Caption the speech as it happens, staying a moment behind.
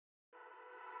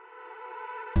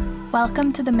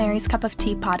Welcome to the Mary's Cup of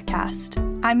Tea podcast.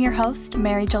 I'm your host,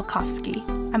 Mary Jelkovsky.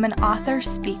 I'm an author,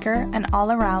 speaker, and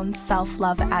all-around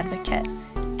self-love advocate.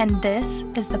 And this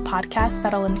is the podcast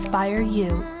that'll inspire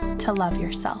you to love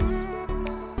yourself.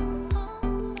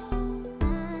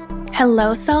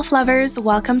 Hello, self-lovers.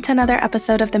 Welcome to another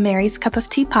episode of the Mary's Cup of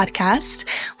Tea podcast.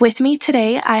 With me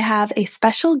today, I have a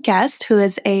special guest who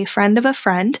is a friend of a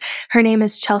friend. Her name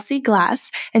is Chelsea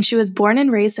Glass, and she was born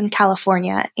and raised in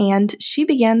California, and she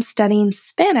began studying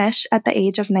Spanish at the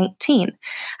age of 19.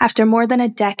 After more than a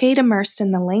decade immersed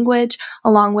in the language,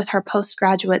 along with her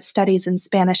postgraduate studies in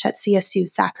Spanish at CSU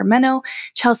Sacramento,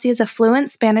 Chelsea is a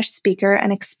fluent Spanish speaker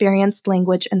and experienced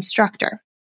language instructor.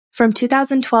 From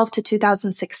 2012 to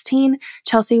 2016,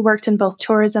 Chelsea worked in both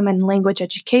tourism and language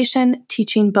education,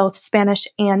 teaching both Spanish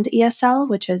and ESL,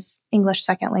 which is English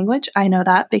Second Language. I know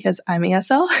that because I'm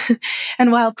ESL.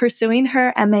 And while pursuing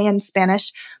her MA in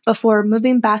Spanish before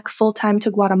moving back full-time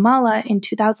to Guatemala in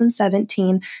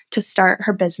 2017 to start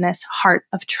her business, Heart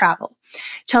of Travel.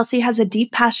 Chelsea has a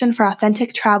deep passion for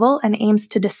authentic travel and aims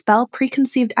to dispel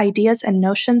preconceived ideas and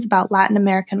notions about Latin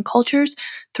American cultures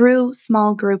through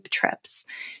small group trips.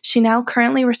 She now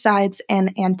currently resides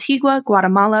in Antigua,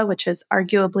 Guatemala, which is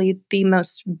arguably the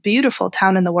most beautiful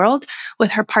town in the world,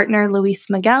 with her partner Luis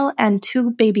Miguel and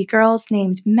two baby girls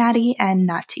named Maddie and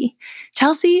Nati.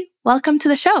 Chelsea, welcome to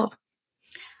the show.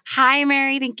 Hi,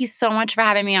 Mary. Thank you so much for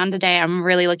having me on today. I'm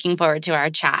really looking forward to our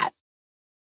chat.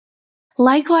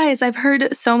 Likewise, I've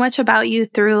heard so much about you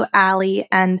through Allie,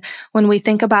 and when we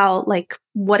think about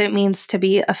what it means to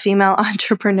be a female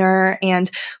entrepreneur and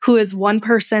who is one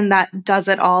person that does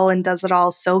it all and does it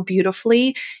all so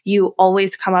beautifully, you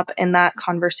always come up in that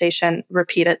conversation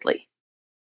repeatedly.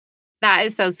 That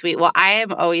is so sweet. Well, I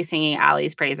am always singing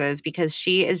Allie's praises because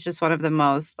she is just one of the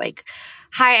most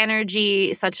high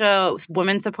energy, such a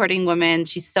woman supporting woman.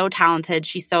 She's so talented.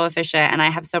 She's so efficient. And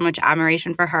I have so much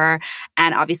admiration for her.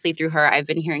 And obviously through her, I've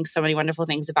been hearing so many wonderful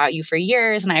things about you for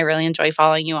years. And I really enjoy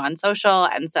following you on social.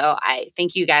 And so I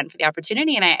thank you again for the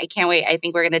opportunity. And I can't wait. I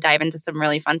think we're going to dive into some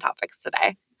really fun topics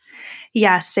today.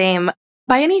 Yeah, same.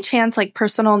 By any chance,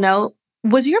 personal note,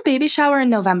 was your baby shower in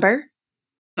November?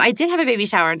 I did have a baby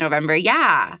shower in November.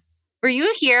 Yeah. Were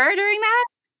you here during that?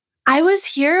 I was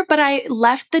here, but I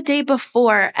left the day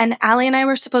before, and Allie and I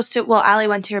were supposed to, Allie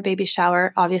went to your baby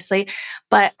shower, obviously,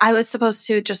 but I was supposed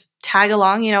to just tag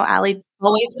along. Allie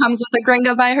always comes with a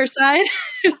gringa by her side.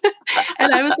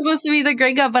 And I was supposed to be the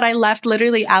gringa, but I left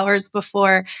literally hours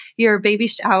before your baby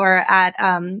shower at,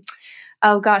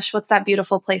 oh gosh, what's that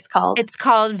beautiful place called? It's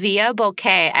called Via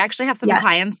Bouquet. I actually have some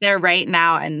clients there right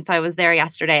now. And so I was there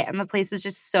yesterday and the place is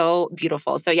just so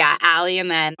beautiful. So yeah, Allie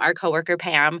and then our coworker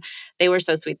Pam, they were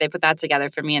so sweet. They put that together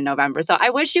for me in November. So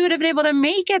I wish you would have been able to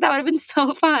make it. That would have been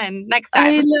so fun next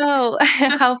time. I know.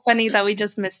 How funny that we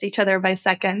just missed each other by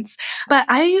seconds. But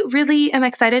I really am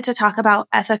excited to talk about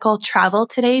ethical travel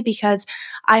today because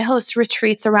I host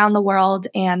retreats around the world,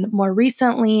 and more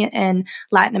recently in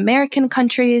Latin American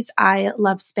countries. I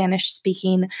love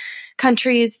Spanish-speaking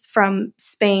countries from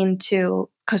Spain to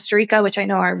Costa Rica, which I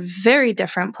know are very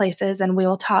different places, and we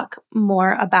will talk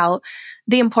more about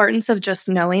the importance of just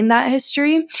knowing that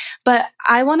history. But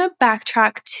I want to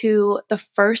backtrack to the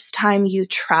first time you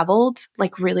traveled,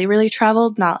 really, really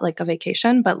traveled, not a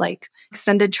vacation, but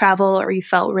extended travel, or you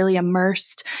felt really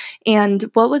immersed. And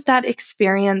what was that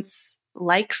experience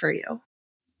like for you?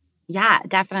 Yeah,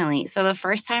 definitely. So the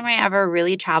first time I ever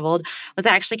really traveled was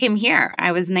I actually came here.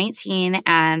 I was 19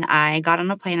 and I got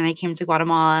on a plane and I came to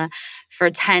Guatemala for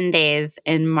 10 days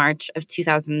in March of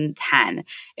 2010.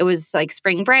 It was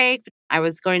spring break. I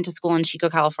was going to school in Chico,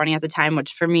 California at the time,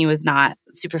 which for me was not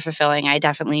super fulfilling. I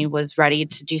definitely was ready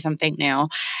to do something new.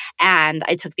 And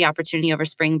I took the opportunity over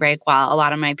spring break while a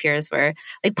lot of my peers were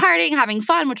partying, having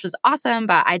fun, which was awesome.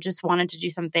 But I just wanted to do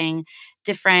something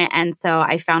different. And so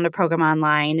I found a program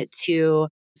online to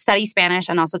study Spanish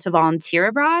and also to volunteer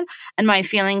abroad. And my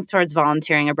feelings towards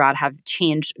volunteering abroad have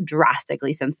changed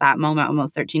drastically since that moment,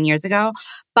 almost 13 years ago.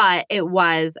 But it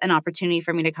was an opportunity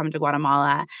for me to come to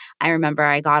Guatemala. I remember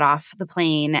I got off the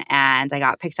plane and I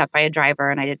got picked up by a driver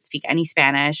and I didn't speak any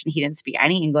Spanish and he didn't speak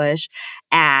any English.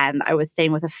 And I was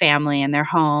staying with a family in their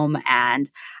home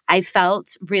and I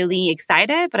felt really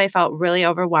excited, but I felt really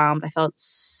overwhelmed. I felt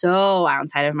so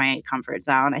outside of my comfort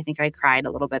zone. I think I cried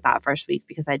a little bit that first week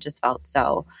because I just felt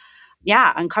so,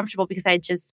 uncomfortable because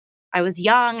I was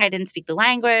young. I didn't speak the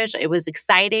language. It was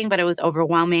exciting, but it was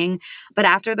overwhelming. But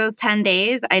after those 10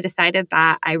 days, I decided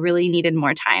that I really needed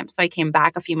more time. So I came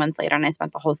back a few months later and I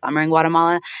spent the whole summer in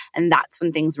Guatemala. And that's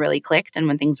when things really clicked and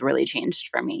when things really changed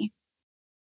for me.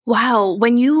 Wow.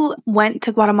 When you went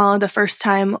to Guatemala the first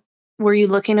time, Were you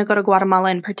looking to go to Guatemala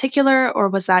in particular, or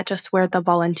was that just where the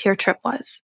volunteer trip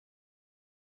was?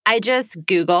 I just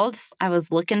Googled. I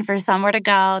was looking for somewhere to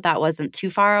go that wasn't too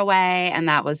far away and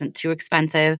that wasn't too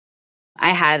expensive.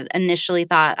 I had initially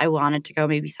thought I wanted to go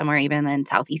maybe somewhere even in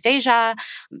Southeast Asia,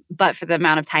 but for the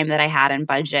amount of time that I had and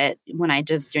budget when I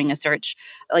was doing a search,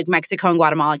 like Mexico and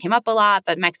Guatemala came up a lot,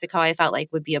 but Mexico I felt like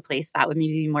would be a place that would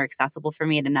maybe be more accessible for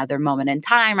me at another moment in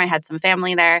time. I had some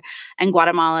family there, and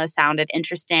Guatemala sounded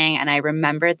interesting. And I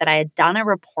remembered that I had done a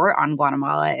report on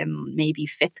Guatemala in maybe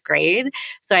 5th grade.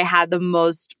 So I had the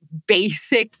most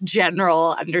basic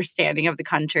general understanding of the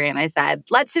country. And I said,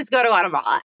 let's just go to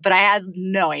Guatemala. But I had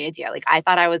no idea. Like, I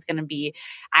thought I was going to be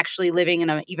actually living in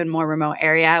an even more remote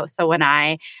area. So when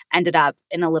I ended up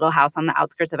in a little house on the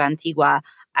outskirts of Antigua,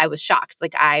 I was shocked.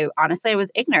 Like, I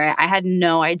was ignorant. I had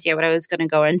no idea what I was going to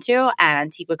go into. And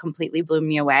Antigua completely blew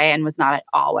me away and was not at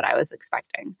all what I was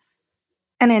expecting.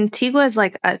 And Antigua is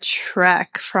like a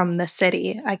trek from the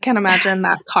city. I can imagine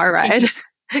that car ride.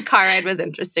 The car ride was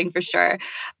interesting for sure.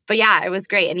 But yeah, it was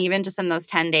great. And even just in those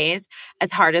 10 days,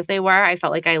 as hard as they were, I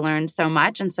felt like I learned so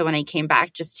much. And so when I came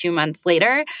back just 2 months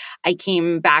later, I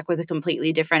came back with a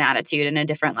completely different attitude and a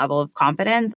different level of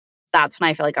confidence. That's when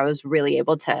I felt like I was really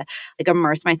able to like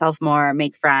immerse myself more,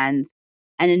 make friends,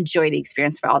 and enjoy the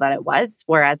experience for all that it was.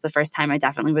 Whereas the first time I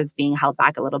definitely was being held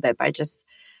back a little bit by just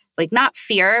like not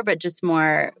fear, but just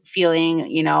more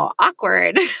feeling,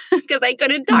 awkward because I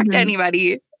couldn't talk to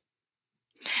anybody.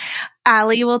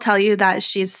 Allie will tell you that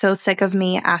she's so sick of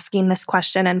me asking this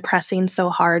question and pressing so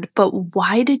hard, but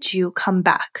why did you come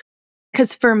back?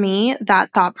 Because for me,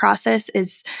 that thought process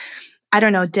is, I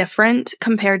don't know, different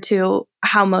compared to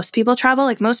how most people travel.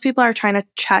 Like, most people are trying to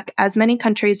check as many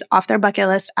countries off their bucket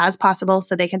list as possible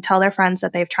so they can tell their friends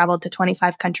that they've traveled to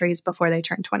 25 countries before they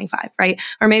turn 25, right?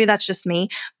 Or maybe that's just me.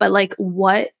 But like,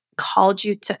 what called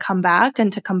you to come back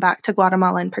and to come back to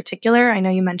Guatemala in particular? I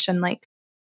know you mentioned like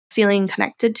feeling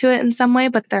connected to it in some way,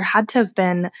 but there had to have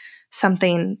been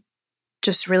something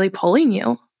just really pulling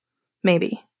you,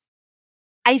 maybe.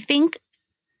 I think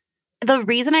the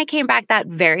reason I came back that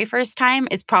very first time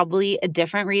is probably a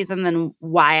different reason than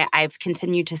why I've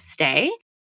continued to stay.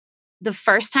 The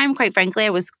first time, quite frankly, I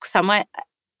was somewhat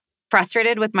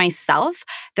frustrated with myself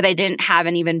that I didn't have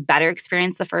an even better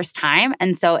experience the first time.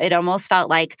 And so it almost felt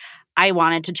like I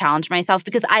wanted to challenge myself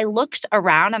because I looked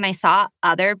around and I saw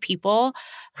other people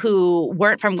who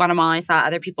weren't from Guatemala. I saw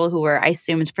other people who were, I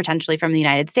assumed, potentially from the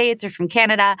United States or from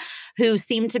Canada, who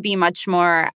seemed to be much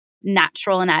more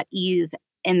natural and at ease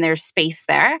in their space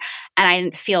there. And I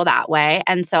didn't feel that way.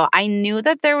 And so I knew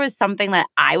that there was something that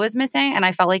I was missing. And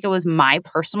I felt like it was my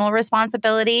personal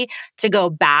responsibility to go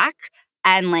back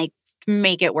and like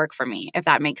make it work for me, if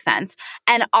that makes sense.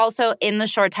 And also in the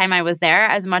short time I was there,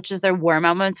 as much as there were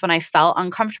moments when I felt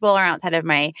uncomfortable or outside of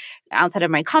my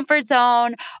comfort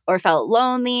zone or felt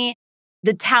lonely,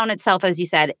 the town itself, as you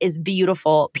said, is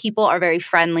beautiful. People are very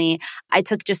friendly. I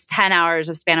took just 10 hours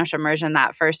of Spanish immersion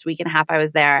that first week and a half I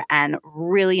was there and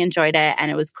really enjoyed it.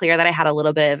 And it was clear that I had a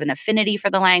little bit of an affinity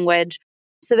for the language.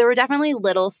 So there were definitely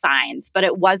little signs, but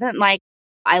it wasn't like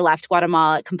I left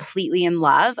Guatemala completely in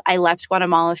love. I left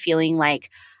Guatemala feeling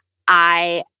like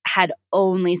I had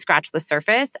only scratched the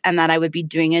surface and that I would be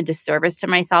doing a disservice to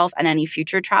myself and any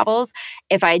future travels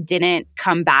if I didn't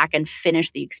come back and finish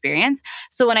the experience.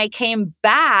 So when I came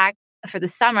back for the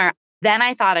summer, then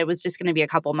I thought it was just going to be a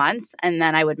couple months and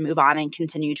then I would move on and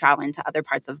continue traveling to other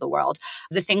parts of the world.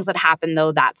 The things that happened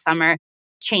though that summer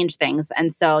changed things.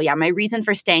 And so, yeah, my reason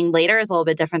for staying later is a little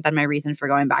bit different than my reason for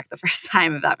going back the first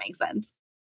time, if that makes sense.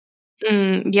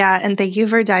 Yeah. And thank you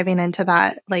for diving into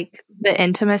that, like the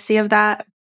intimacy of that.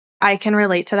 I can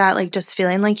relate to that, like just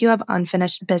feeling like you have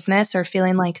unfinished business or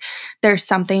feeling like there's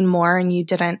something more and you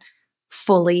didn't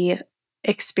fully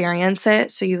experience it.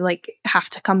 So you like have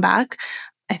to come back.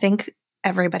 I think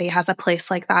everybody has a place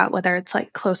like that, whether it's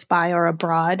like close by or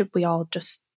abroad. We all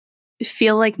just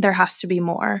feel like there has to be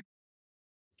more.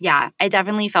 Yeah, I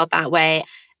definitely felt that way.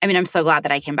 I mean, I'm so glad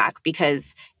that I came back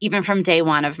because even from day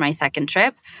one of my second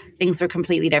trip, things were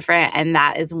completely different. And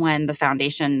that is when the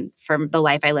foundation for the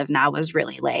life I live now was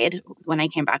really laid when I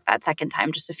came back that second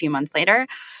time, just a few months later.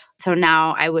 So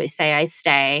now I would say I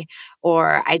stay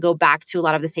or I go back to a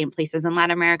lot of the same places in Latin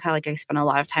America. Like I spent a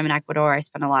lot of time in Ecuador. I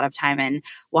spent a lot of time in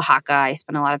Oaxaca. I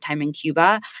spent a lot of time in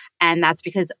Cuba. And that's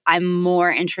because I'm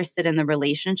more interested in the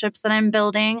relationships that I'm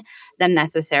building than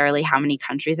necessarily how many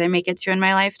countries I make it to in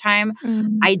my lifetime.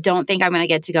 I don't think I'm going to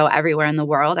get to go everywhere in the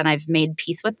world. And I've made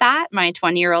peace with that. My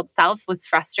 20-year-old self was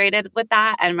frustrated with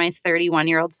that. And my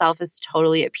 31-year-old self is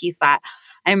totally at peace that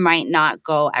I might not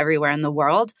go everywhere in the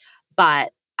world.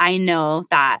 But I know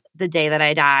that the day that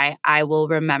I die, I will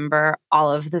remember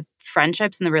all of the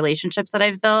friendships and the relationships that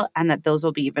I've built, and that those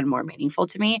will be even more meaningful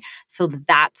to me. So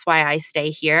that's why I stay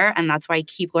here. And that's why I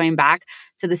keep going back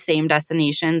to the same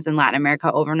destinations in Latin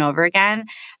America over and over again.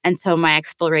 And so my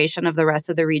exploration of the rest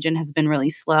of the region has been really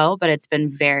slow, but it's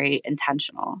been very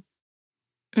intentional.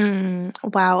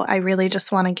 Wow. I really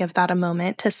just want to give that a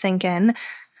moment to sink in.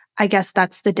 I guess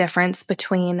that's the difference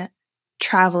between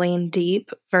traveling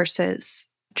deep versus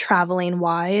traveling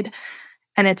wide.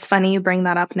 And it's funny you bring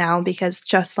that up now because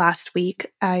just last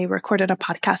week I recorded a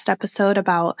podcast episode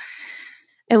about,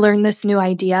 I learned this new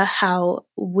idea how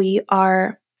we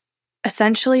are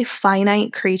essentially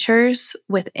finite creatures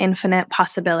with infinite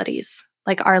possibilities.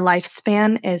 Like our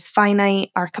lifespan is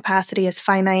finite, our capacity is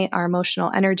finite, our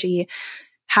emotional energy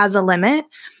has a limit,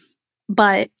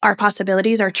 but our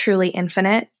possibilities are truly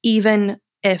infinite. Even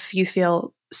if you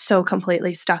feel so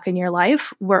completely stuck in your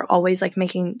life, we're always like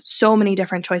making so many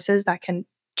different choices that can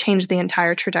change the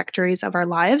entire trajectories of our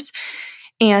lives.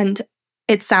 And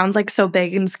it sounds like so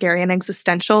big and scary and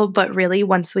existential, but really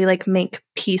once we like make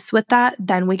peace with that,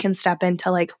 then we can step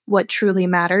into like what truly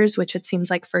matters, which it seems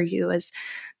like for you is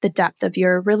the depth of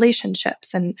your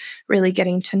relationships and really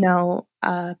getting to know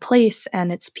a place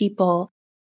and its people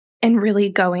and really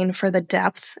going for the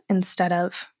depth instead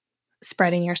of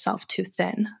spreading yourself too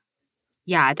thin.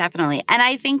 Yeah, definitely. And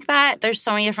I think that there's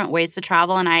so many different ways to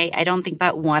travel. And I don't think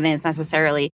that one is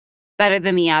necessarily better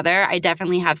than the other. I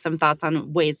definitely have some thoughts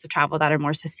on ways to travel that are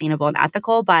more sustainable and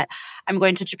ethical, but I'm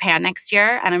going to Japan next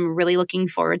year and I'm really looking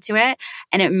forward to it.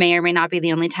 And it may or may not be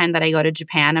the only time that I go to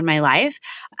Japan in my life.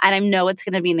 And I know it's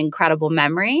going to be an incredible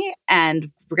memory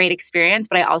and great experience,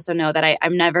 but I also know that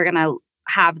I'm never going to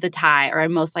have the tie, or I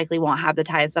most likely won't have the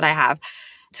ties that I have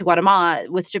to Guatemala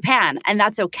with Japan. And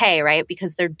that's okay, right?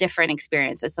 Because they're different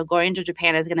experiences. So going to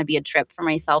Japan is going to be a trip for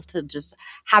myself to just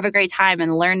have a great time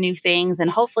and learn new things and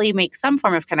hopefully make some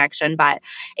form of connection. But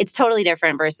it's totally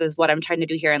different versus what I'm trying to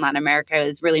do here in Latin America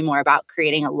is really more about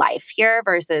creating a life here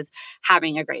versus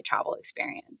having a great travel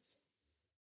experience.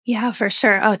 Yeah, for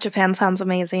sure. Oh, Japan sounds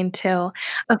amazing too.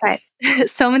 Okay,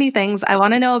 so many things. I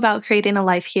want to know about creating a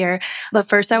life here. But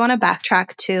first, I want to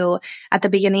backtrack to at the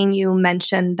beginning, you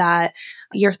mentioned that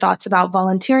your thoughts about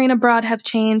volunteering abroad have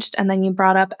changed, and then you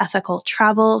brought up ethical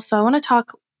travel. So I want to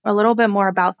talk a little bit more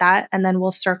about that, and then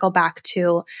we'll circle back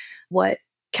to what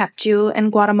kept you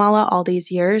in Guatemala all these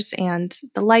years and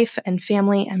the life and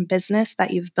family and business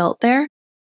that you've built there.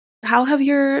 How have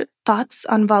your thoughts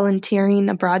on volunteering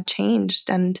abroad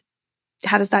changed, and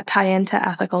how does that tie into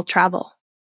ethical travel?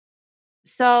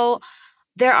 So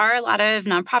there are a lot of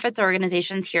nonprofits or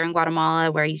organizations here in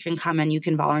Guatemala where you can come and you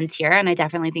can volunteer. And I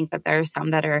definitely think that there are some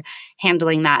that are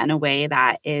handling that in a way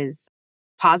that is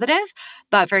positive.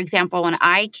 But for example, when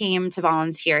I came to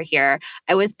volunteer here,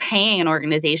 I was paying an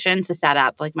organization to set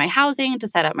up like my housing, to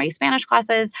set up my Spanish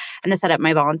classes, and to set up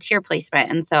my volunteer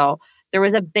placement. And so there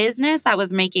was a business that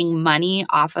was making money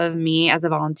off of me as a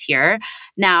volunteer.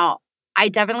 Now, I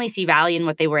definitely see value in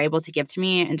what they were able to give to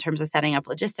me in terms of setting up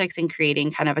logistics and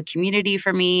creating kind of a community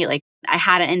for me. Like I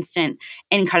had an instant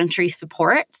in-country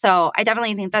support. So I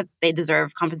definitely think that they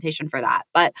deserve compensation for that.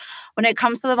 But when it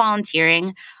comes to the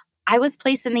volunteering, I was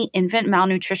placed in the infant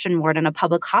malnutrition ward in a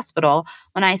public hospital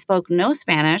when I spoke no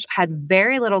Spanish, had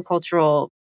very little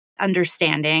cultural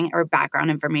understanding or background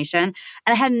information, and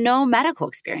I had no medical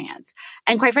experience.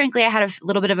 And quite frankly, I had a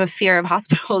little bit of a fear of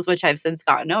hospitals, which I've since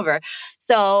gotten over.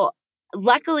 So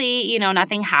luckily,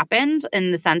 nothing happened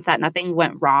in the sense that nothing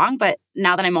went wrong. But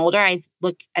now that I'm older, I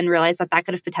look and realize that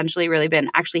could have potentially really been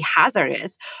actually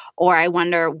hazardous. Or I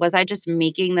wonder, was I just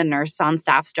making the nurse on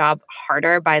staff's job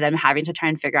harder by them having to try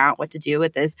and figure out what to do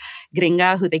with this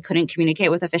gringa who they couldn't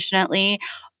communicate with efficiently?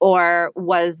 Or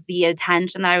was the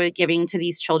attention that I was giving to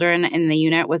these children in the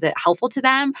unit, was it helpful to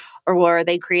them? Or were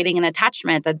they creating an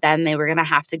attachment that then they were going to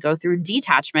have to go through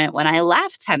detachment when I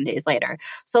left 10 days later?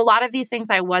 So a lot of these things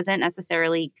I wasn't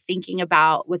necessarily thinking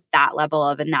about with that level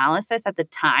of analysis at the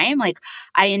time. Like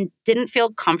I didn't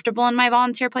feel comfortable in my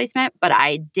volunteer placement, but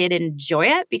I did enjoy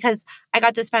it because I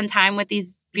got to spend time with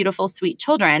these beautiful, sweet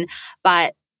children.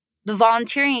 But the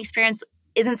volunteering experience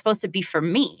isn't supposed to be for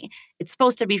me. It's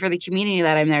supposed to be for the community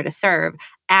that I'm there to serve.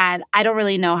 And I don't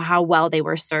really know how well they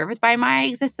were served by my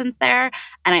existence there.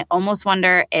 And I almost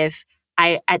wonder if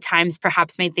I, at times,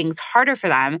 perhaps made things harder for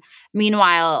them.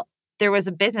 Meanwhile, there was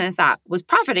a business that was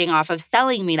profiting off of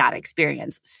selling me that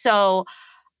experience. So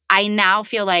I now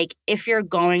feel like if you're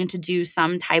going to do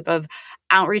some type of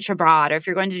outreach abroad, or if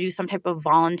you're going to do some type of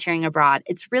volunteering abroad,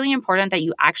 it's really important that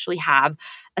you actually have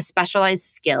a specialized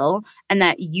skill and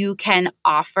that you can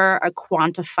offer a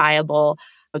quantifiable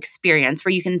experience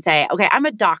where you can say, okay, I'm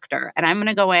a doctor and I'm going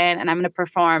to go in and I'm going to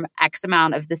perform X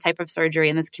amount of this type of surgery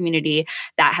in this community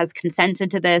that has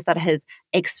consented to this, that has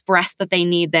expressed that they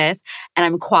need this, and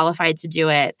I'm qualified to do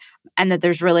it. And that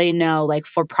there's really no like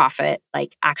for-profit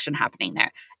like action happening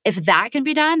there. If that can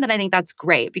be done, then I think that's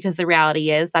great, because the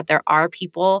reality is that there are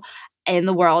people in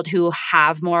the world who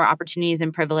have more opportunities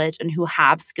and privilege and who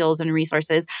have skills and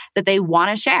resources that they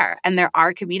want to share. And there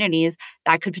are communities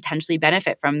that could potentially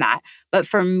benefit from that. But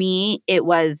for me, it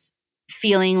was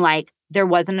feeling like there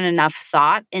wasn't enough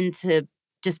thought into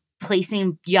just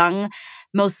placing young,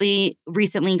 mostly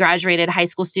recently graduated high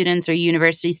school students or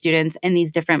university students in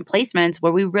these different placements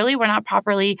where we really were not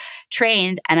properly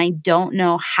trained. And I don't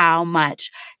know how much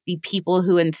the people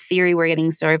who in theory were getting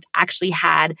served actually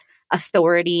had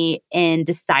authority in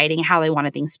deciding how they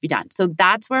wanted things to be done. So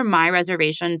that's where my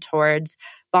reservation towards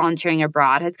volunteering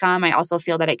abroad has come. I also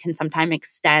feel that it can sometimes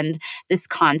extend this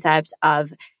concept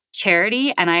of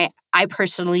charity. And I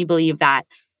personally believe that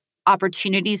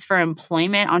opportunities for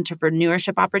employment,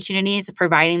 entrepreneurship opportunities,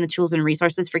 providing the tools and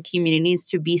resources for communities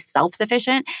to be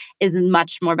self-sufficient is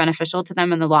much more beneficial to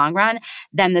them in the long run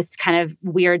than this kind of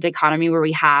weird dichotomy where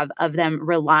we have of them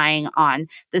relying on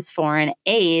this foreign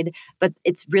aid, but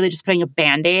it's really just putting a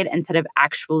Band-Aid instead of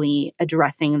actually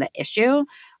addressing the issue.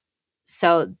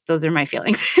 So those are my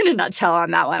feelings in a nutshell on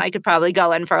that one. I could probably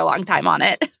go in for a long time on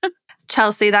it.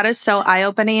 Chelsea, that is so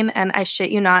eye-opening. And I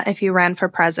shit you not, if you ran for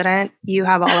president, you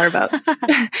have all our votes.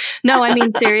 No, I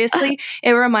mean, seriously,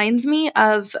 it reminds me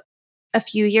of a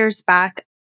few years back.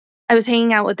 I was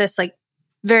hanging out with this like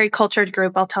very cultured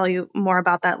group. I'll tell you more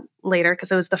about that later,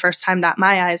 because it was the first time that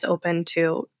my eyes opened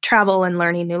to travel and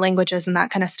learning new languages and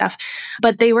that kind of stuff.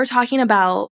 But they were talking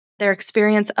about their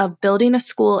experience of building a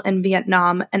school in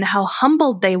Vietnam and how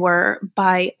humbled they were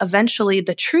by eventually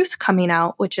the truth coming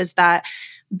out, which is that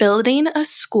building a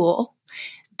school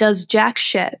does jack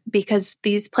shit, because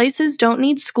these places don't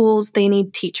need schools, they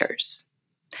need teachers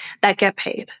that get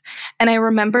paid. And I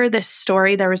remember this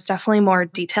story, there was definitely more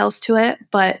details to it,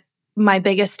 but my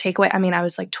biggest takeaway, I mean, I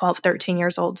was like 12, 13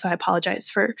 years old, so I apologize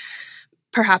for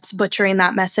perhaps butchering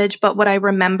that message. But what I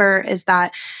remember is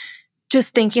that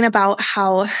just thinking about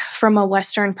how from a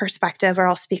Western perspective, or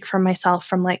I'll speak for myself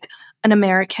from like an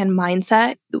American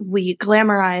mindset, we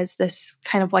glamorize this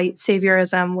kind of white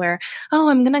saviorism where, oh,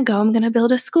 I'm going to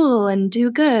build a school and do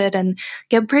good and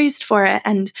get praised for it.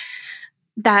 And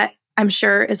that I'm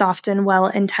sure is often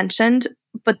well-intentioned.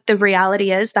 But the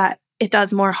reality is that it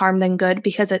does more harm than good,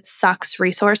 because it sucks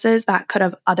resources that could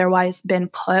have otherwise been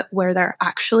put where they're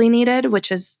actually needed,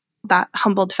 which is that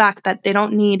humbled fact that they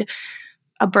don't need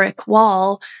a brick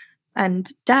wall and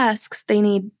desks, they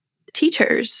need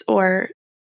teachers or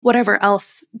whatever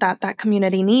else that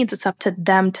community needs. It's up to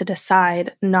them to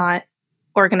decide, not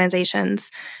organizations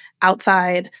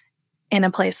outside in a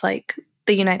place like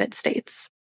the United States.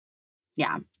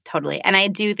 Yeah, totally. And I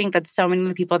do think that so many of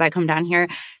the people that come down here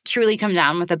truly come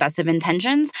down with the best of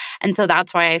intentions. And so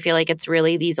that's why I feel like it's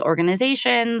really these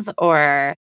organizations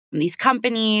or these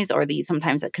companies, or these,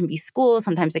 sometimes it can be schools,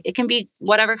 sometimes it can be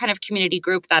whatever kind of community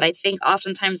group that I think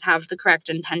oftentimes have the correct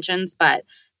intentions, but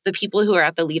the people who are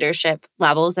at the leadership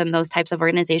levels in those types of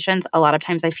organizations, a lot of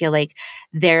times I feel like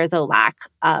there's a lack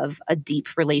of a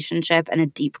deep relationship and a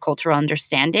deep cultural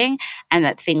understanding, and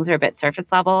that things are a bit surface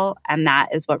level. And that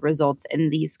is what results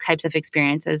in these types of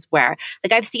experiences where,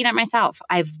 like, I've seen it myself.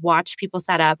 I've watched people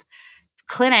set up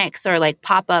clinics or like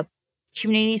pop-up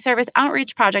community service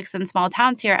outreach projects in small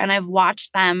towns here, and I've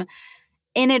watched them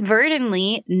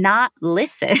inadvertently not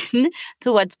listen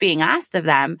to what's being asked of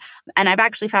them. And I've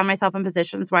actually found myself in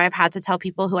positions where I've had to tell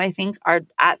people who I think are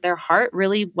at their heart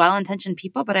really well-intentioned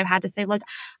people, but I've had to say, look,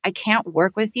 I can't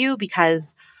work with you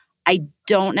because I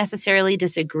don't necessarily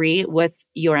disagree with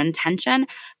your intention,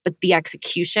 but the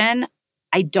execution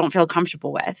I don't feel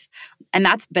comfortable with. And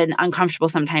that's been uncomfortable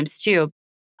sometimes too.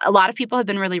 A lot of people have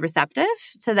been really receptive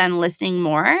to then listening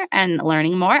more and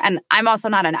learning more. And I'm also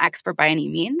not an expert by any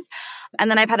means.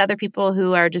 And then I've had other people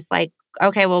who are just like,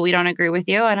 okay, well, we don't agree with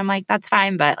you. And I'm like, that's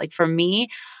fine. But like for me,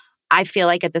 I feel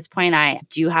like at this point, I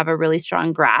do have a really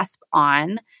strong grasp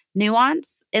on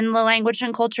nuance in the language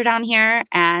and culture down here.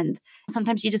 And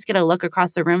sometimes you just get a look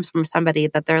across the room from somebody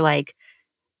that they're like,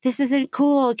 this isn't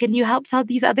cool. Can you help out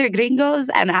these other gringos?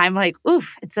 And I'm like,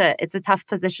 oof, it's a tough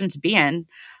position to be in,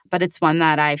 but it's one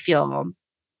that I feel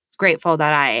grateful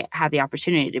that I have the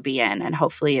opportunity to be in, and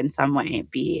hopefully in some way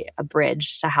be a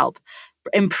bridge to help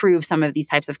improve some of these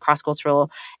types of cross-cultural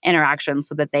interactions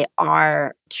so that they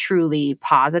are truly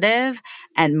positive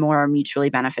and more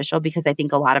mutually beneficial. Because I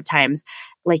think a lot of times,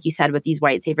 like you said, with these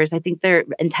white saviors, I think their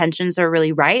intentions are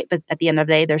really right, but at the end of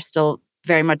the day, they're still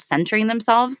very much centering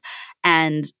themselves,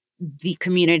 and the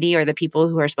community or the people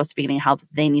who are supposed to be getting help,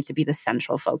 they need to be the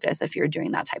central focus if you're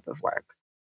doing that type of work.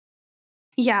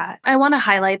 Yeah, I want to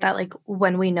highlight that like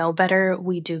when we know better,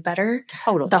 we do better.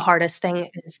 Totally. The hardest thing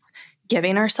is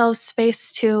giving ourselves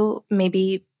space to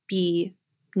maybe be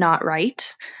not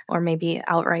right or maybe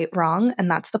outright wrong.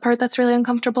 And that's the part that's really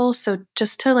uncomfortable. So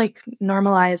just to like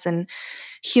normalize and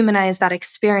humanize that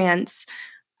experience,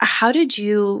 how did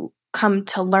you come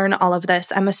to learn all of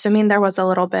this? I'm assuming there was a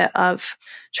little bit of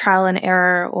trial and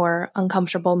error or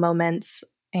uncomfortable moments.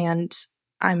 And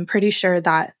I'm pretty sure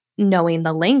that knowing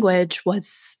the language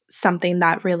was something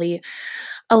that really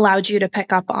allowed you to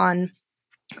pick up on,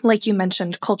 like you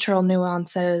mentioned, cultural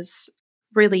nuances,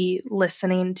 really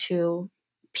listening to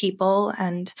people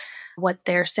and what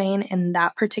they're saying in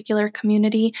that particular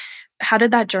community. How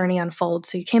did that journey unfold?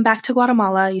 So you came back to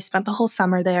Guatemala, you spent the whole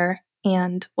summer there,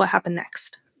 and what happened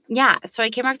next? Yeah. So I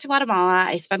came back to Guatemala.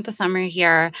 I spent the summer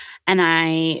here, and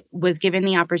I was given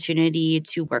the opportunity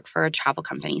to work for a travel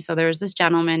company. So there was this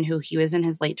gentleman who he was in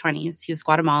his late 20s. He was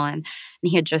Guatemalan, and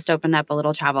he had just opened up a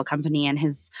little travel company, and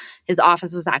his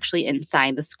office was actually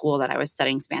inside the school that I was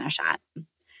studying Spanish at.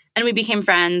 And we became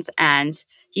friends, and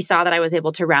he saw that I was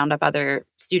able to round up other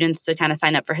students to kind of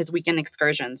sign up for his weekend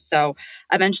excursions. So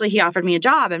eventually he offered me a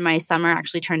job, and my summer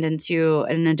actually turned into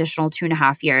an additional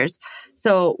 2.5 years.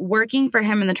 So working for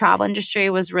him in the travel industry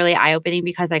was really eye-opening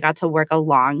because I got to work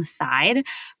alongside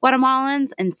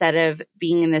Guatemalans instead of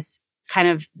being in this kind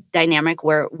of dynamic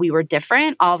where we were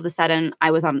different. All of a sudden,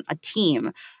 I was on a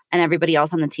team, and everybody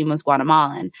else on the team was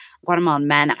Guatemalan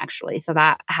men, actually. So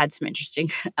that had some interesting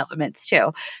elements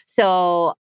too.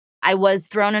 So I was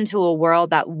thrown into a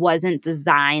world that wasn't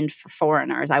designed for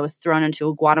foreigners. I was thrown into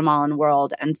a Guatemalan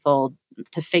world and told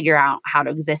to figure out how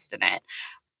to exist in it.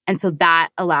 And so that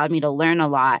allowed me to learn a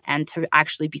lot and to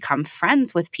actually become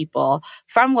friends with people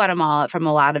from Guatemala, from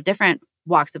a lot of different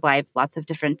walks of life, lots of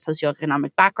different socioeconomic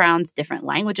backgrounds, different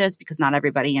languages, because not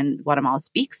everybody in Guatemala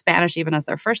speaks Spanish even as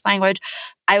their first language.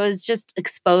 I was just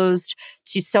exposed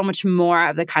to so much more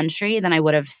of the country than I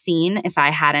would have seen if I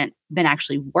hadn't been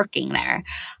actually working there.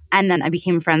 And then I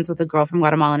became friends with a girl from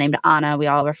Guatemala named Ana. We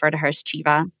all refer to her as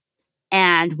Chiva.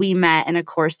 And we met in a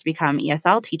course to become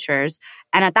ESL teachers.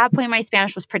 And at that point, my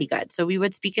Spanish was pretty good. So we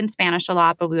would speak in Spanish a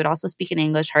lot, but we would also speak in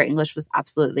English. Her English was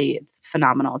it's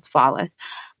phenomenal. It's flawless.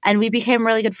 And we became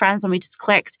really good friends, and we just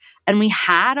clicked. And we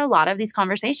had a lot of these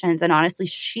conversations. And honestly,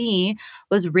 she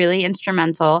was really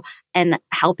instrumental in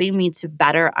helping me to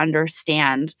better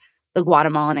understand the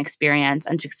Guatemalan experience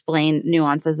and to explain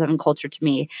nuances of culture to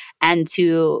me, and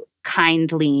to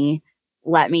kindly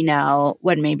let me know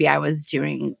when maybe I was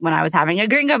having a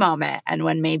gringo moment, and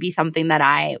when maybe something that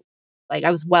I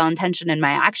was well-intentioned in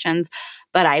my actions,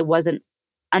 but I wasn't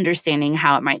understanding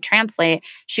how it might translate.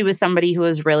 She was somebody who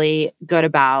was really good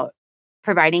about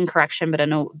providing correction, but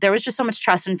there was just so much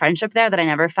trust and friendship there that I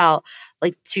never felt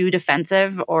like too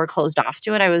defensive or closed off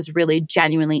to it. I was really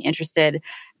genuinely interested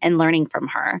in learning from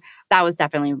her. That was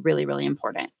definitely really, really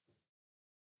important.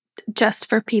 Just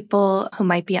for people who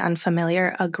might be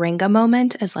unfamiliar, a gringa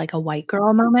moment is like a white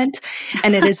girl moment.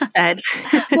 And it is said,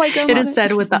 is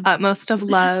said with the utmost of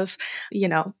love. You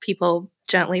know, people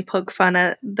gently poke fun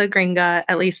at the gringa.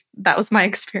 At least that was my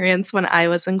experience when I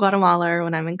was in Guatemala or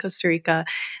when I'm in Costa Rica.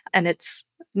 And it's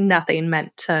nothing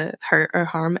meant to hurt or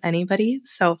harm anybody.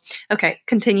 So, okay,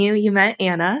 continue. You met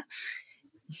Ana.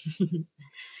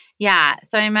 Yeah.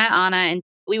 So I met Ana, and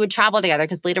we would travel together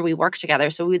because later we worked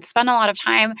together. So we would spend a lot of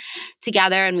time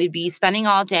together, and we'd be spending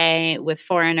all day with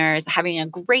foreigners, having a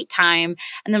great time.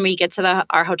 And then we'd get to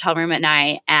our hotel room at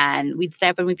night, and we'd stay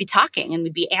up and we'd be talking, and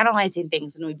we'd be analyzing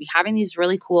things, and we'd be having these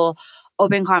really cool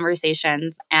open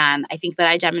conversations. And I think that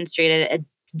I demonstrated a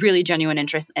really genuine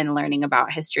interest in learning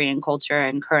about history and culture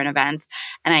and current events.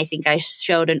 And I think I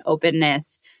showed an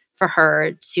openness for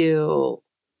her to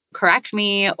correct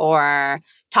me or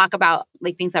talk about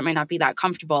things that might not be that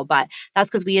comfortable, but that's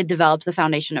because we had developed the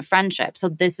foundation of friendship. So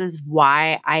this is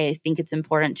why I think it's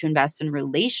important to invest in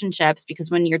relationships, because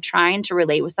when you're trying to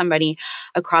relate with somebody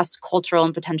across cultural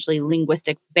and potentially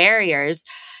linguistic barriers,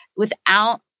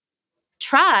 without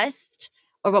trust,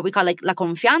 or what we call la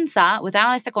confianza,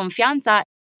 without esa confianza,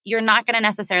 you're not going to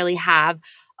necessarily have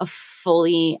a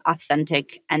fully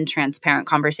authentic and transparent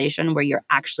conversation where you're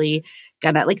actually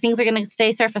things are gonna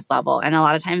stay surface level. And a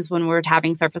lot of times when we're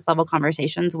having surface level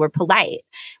conversations, we're polite,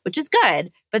 which is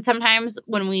good. But sometimes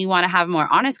when we want to have more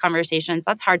honest conversations,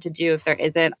 that's hard to do if there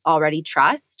isn't already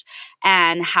trust.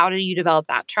 And how do you develop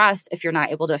that trust if you're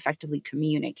not able to effectively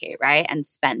communicate, right? And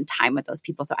spend time with those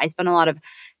people. So I spent a lot of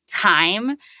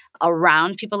time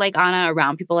around people like Anna,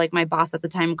 around people like my boss at the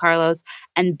time, Carlos,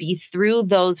 and be through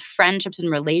those friendships and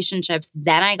relationships.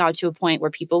 Then I got to a point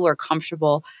where people were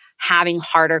comfortable having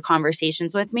harder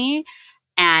conversations with me.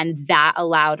 And that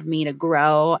allowed me to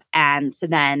grow and to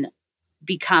then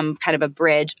become kind of a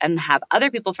bridge and have other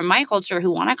people from my culture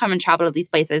who want to come and travel to these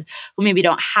places who maybe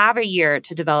don't have a year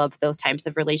to develop those types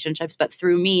of relationships. But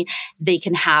through me, they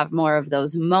can have more of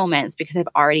those moments because I've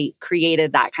already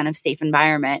created that kind of safe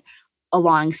environment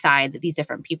alongside these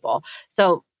different people.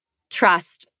 So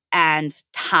trust and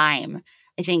time.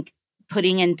 I think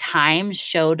putting in time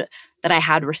showed that I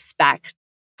had respect.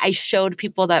 I showed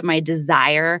people that my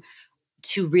desire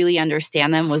to really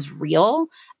understand them was real.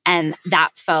 And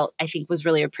that felt, I think, was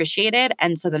really appreciated.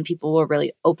 And so then people were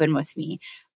really open with me.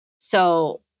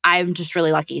 So I'm just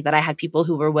really lucky that I had people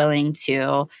who were willing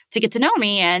to get to know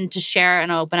me and to share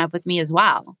and open up with me as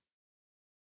well.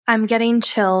 I'm getting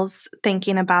chills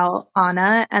thinking about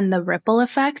Anna and the ripple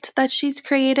effect that she's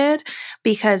created,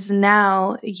 because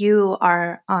now you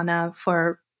are Anna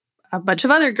for a bunch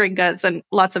of other gringas and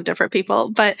lots of different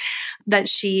people, but that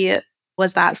she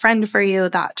was that friend for you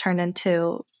that turned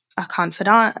into a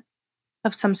confidant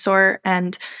of some sort,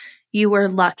 and you were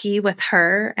lucky with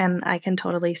her. And I can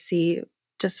totally see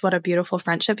just what a beautiful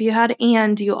friendship you had.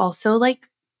 And you also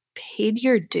paid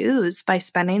your dues by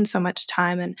spending so much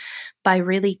time and by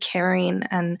really caring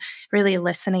and really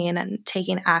listening and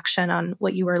taking action on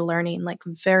what you were learning,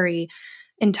 very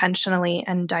intentionally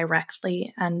and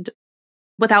directly and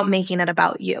without making it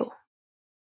about you.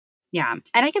 Yeah.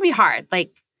 And it can be hard.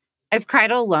 I've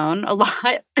cried alone a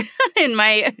lot in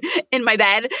my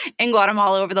bed in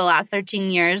Guatemala over the last 13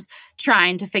 years,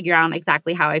 trying to figure out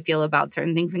exactly how I feel about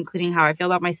certain things, including how I feel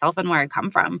about myself and where I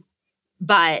come from.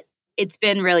 But it's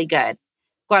been really good.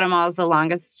 Guatemala is the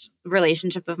longest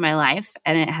relationship of my life,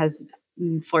 and it has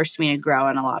forced me to grow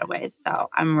in a lot of ways. So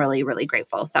I'm really, really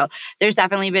grateful. So there's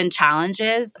definitely been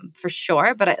challenges for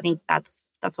sure, but I think that's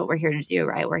what we're here to do,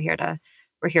 right? We're here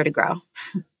to grow.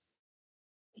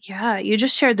 Yeah, you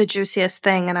just shared the juiciest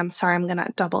thing, and I'm sorry, I'm going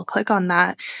to double click on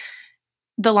that.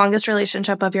 The longest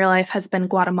relationship of your life has been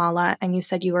Guatemala, and you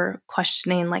said you were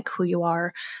questioning who you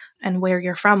are and where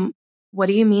you're from. What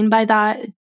do you mean by that?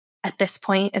 At this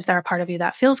point, is there a part of you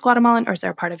that feels Guatemalan, or is there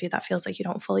a part of you that feels like you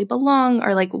don't fully belong?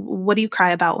 Or what do you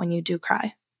cry about when you do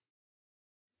cry?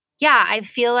 Yeah, I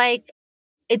feel like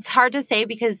it's hard to say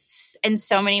because in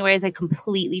so many ways, I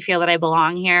completely feel that I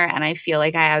belong here, and I feel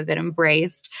like I have been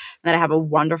embraced, that I have a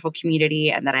wonderful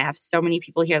community, and that I have so many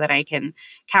people here that I can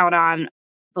count on,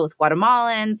 both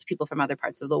Guatemalans, people from other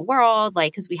parts of the world,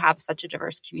 because we have such a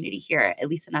diverse community here, at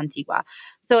least in Antigua.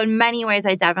 So in many ways,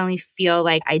 I definitely feel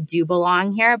like I do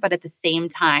belong here, but at the same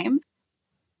time,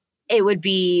 it would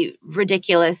be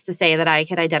ridiculous to say that I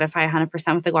could identify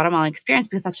 100% with the Guatemalan experience,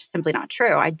 because that's just simply not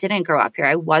true. I didn't grow up here.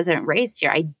 I wasn't raised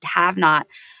here. I have not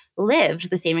lived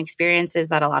the same experiences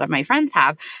that a lot of my friends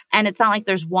have. And it's not like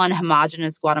there's one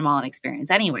homogenous Guatemalan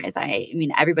experience anyways. I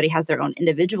mean, everybody has their own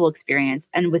individual experience.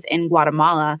 And within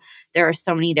Guatemala, there are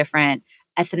so many different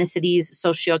ethnicities,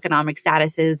 socioeconomic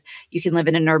statuses. You can live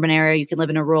in an urban area, you can live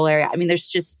in a rural area. I mean,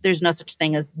 there's no such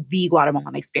thing as the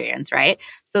Guatemalan experience, right?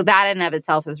 So that in and of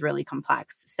itself is really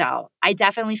complex. So I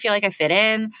definitely feel like I fit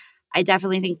in. I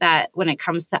definitely think that when it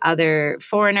comes to other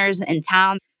foreigners in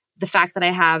town, the fact that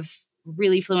I have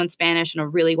really fluent Spanish and a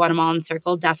really Guatemalan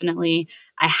circle, definitely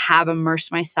I have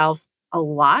immersed myself a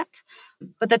lot.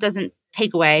 But that doesn't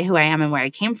take away who I am and where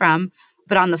I came from.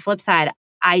 But on the flip side,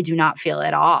 I do not feel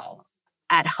at all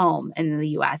at home in the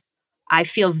US. I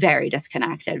feel very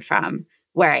disconnected from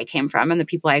where I came from and the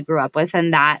people I grew up with.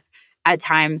 And that at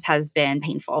times has been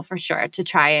painful for sure, to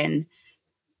try and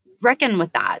reckon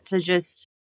with that,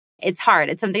 it's hard.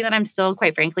 It's something that I'm still,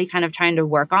 quite frankly, kind of trying to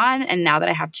work on. And now that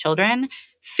I have children,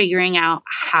 figuring out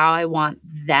how I want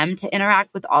them to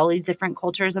interact with all these different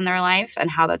cultures in their life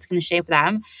and how that's going to shape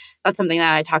them. That's something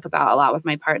that I talk about a lot with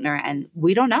my partner. And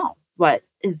we don't know what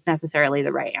is necessarily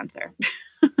the right answer.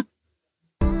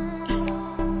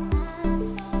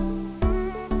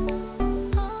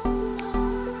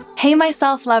 Hey, my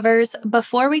self-lovers.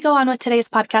 Before we go on with today's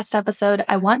podcast episode,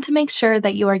 I want to make sure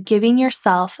that you are giving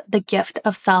yourself the gift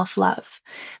of self-love.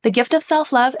 The Gift of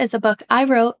Self-Love is a book I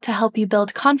wrote to help you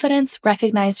build confidence,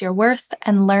 recognize your worth,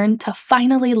 and learn to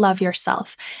finally love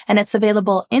yourself. And it's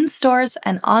available in stores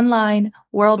and online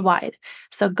worldwide.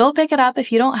 So go pick it up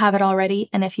if you don't have it already.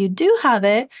 And if you do have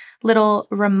it, little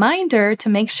reminder to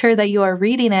make sure that you are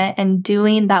reading it and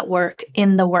doing that work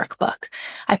in the workbook.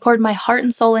 I poured my heart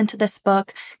and soul into this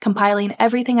book, compiling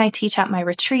everything I teach at my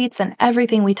retreats and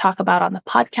everything we talk about on the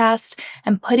podcast,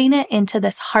 and putting it into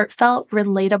this heartfelt,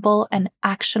 relatable, and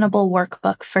actionable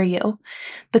workbook for you.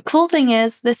 The cool thing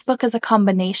is, this book is a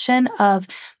combination of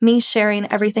me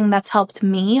sharing everything that's helped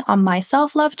me on my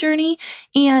self-love journey,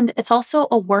 and it's also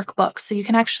a workbook, so you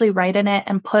can actually write in it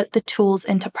and put the tools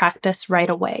into practice right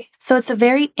away. So it's a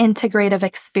very integrative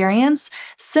experience,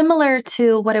 similar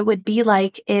to what it would be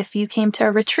like if you came to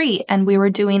a retreat and we were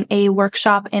doing a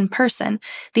workshop in person.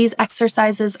 These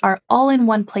exercises are all in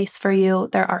one place for you.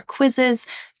 There are quizzes,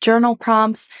 journal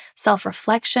prompts,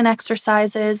 self-reflection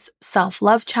exercises,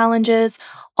 self-love challenges,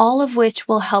 all of which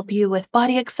will help you with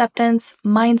body acceptance,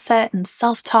 mindset and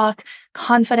self-talk,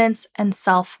 confidence, and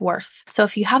self-worth. So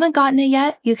if you haven't gotten it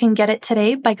yet, you can get it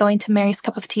today by going to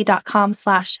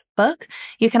maryscupoftea.com/book.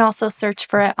 You can also search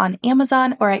for it on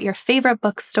Amazon or at your favorite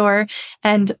bookstore.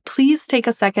 And please take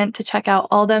a second to check out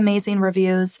all the amazing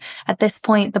reviews. At this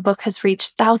point, the book has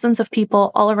reached thousands of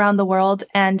people all around the world,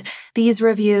 and these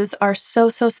reviews are so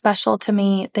special to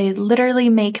me. They literally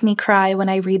make me cry when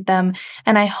I read them,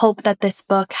 and I hope that this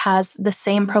book has the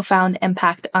same profound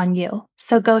impact on you.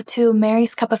 So go to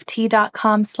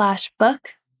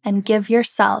maryscupoftea.com/book and give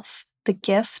yourself the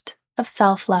gift of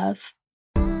self-love.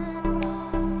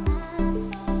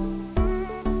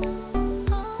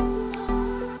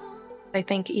 I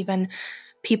think even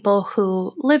people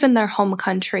who live in their home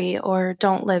country or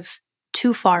don't live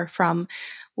too far from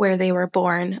where they were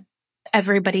born,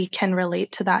 everybody can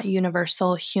relate to that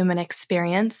universal human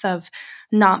experience of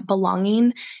not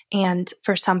belonging. And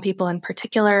for some people in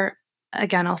particular,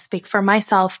 again, I'll speak for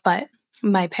myself, but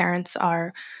my parents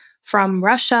are from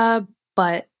Russia,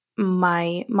 but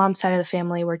my mom's side of the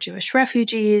family were Jewish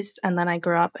refugees. And then I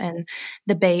grew up in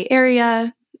the Bay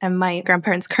Area, and my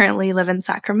grandparents currently live in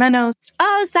Sacramento.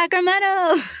 Oh,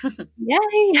 Sacramento!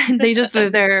 Yay! They just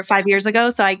moved there 5 years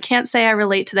ago, so I can't say I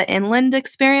relate to the inland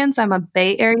experience. I'm a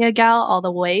Bay Area gal all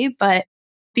the way, but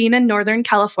being in Northern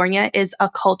California is a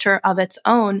culture of its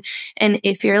own. And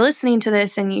if you're listening to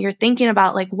this and you're thinking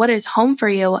about like, what is home for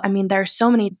you? I mean, there's so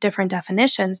many different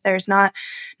definitions. There's not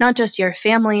just your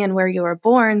family and where you were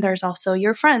born. There's also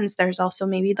your friends. There's also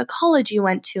maybe the college you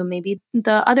went to, maybe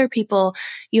the other people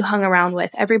you hung around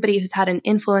with, everybody who's had an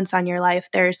influence on your life.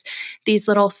 There's these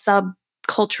little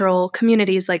cultural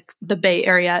communities. Like the Bay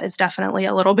Area is definitely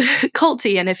a little bit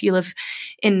culty. And if you live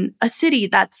in a city,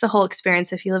 that's the whole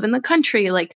experience. If you live in the country,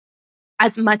 like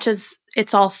as much as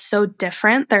it's all so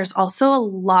different, there's also a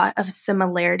lot of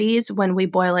similarities when we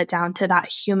boil it down to that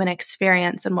human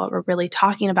experience. And what we're really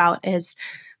talking about is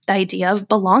the idea of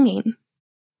belonging.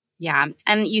 Yeah.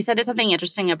 And you said something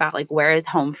interesting about like, where is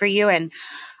home for you? And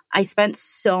I spent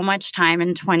so much time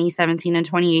in 2017 and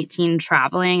 2018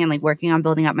 traveling and like working on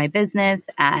building up my business.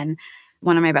 And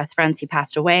one of my best friends, he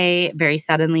passed away very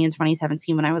suddenly in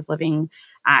 2017 when I was living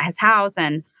at his house.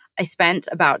 And I spent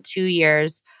about 2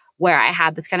 years where I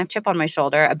had this kind of chip on my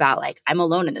shoulder about like, I'm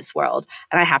alone in this world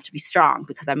and I have to be strong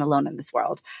because I'm alone in this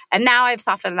world. And now I've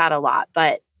softened that a lot.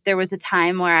 But there was a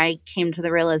time where I came to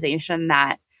the realization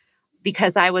that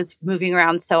because I was moving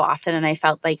around so often and I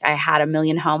felt like I had a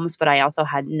million homes, but I also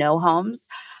had no homes,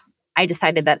 I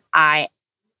decided that I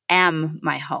am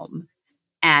my home.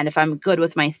 And if I'm good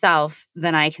with myself,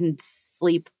 then I can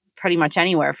sleep pretty much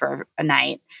anywhere for a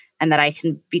night, and that I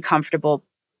can be comfortable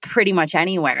pretty much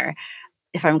anywhere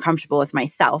if I'm comfortable with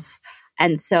myself.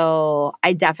 And so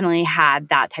I definitely had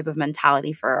that type of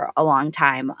mentality for a long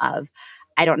time of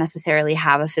I don't necessarily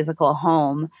have a physical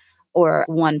home or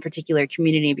one particular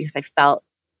community because I felt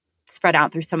spread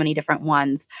out through so many different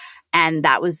ones. And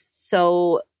that was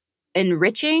so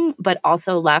enriching, but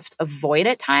also left a void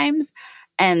at times.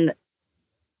 And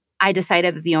I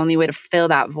decided that the only way to fill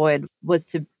that void was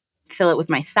to fill it with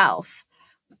myself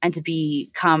and to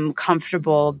become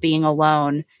comfortable being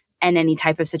alone in any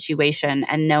type of situation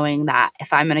and knowing that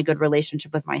if I'm in a good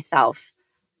relationship with myself,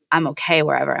 I'm okay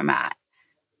wherever I'm at.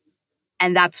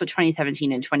 And that's what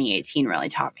 2017 and 2018 really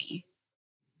taught me.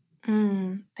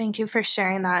 Thank you for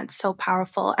sharing that. It's so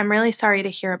powerful. I'm really sorry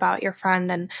to hear about your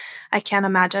friend, and I can't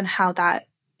imagine how that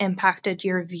impacted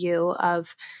your view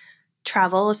of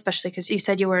travel, especially because you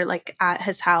said you were like at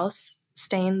his house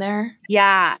staying there.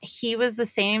 Yeah, he was the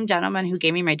same gentleman who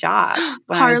gave me my job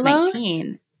when Carlos? I was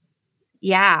 19.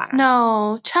 Yeah.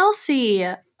 No, Chelsea.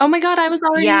 Oh my God, I was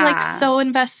already like so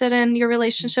invested in your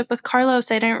relationship with Carlos.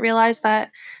 I didn't realize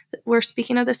that we're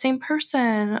speaking of the same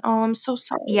person. Oh, I'm so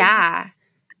sorry. Yeah.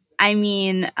 I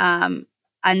mean,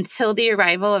 until the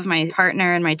arrival of my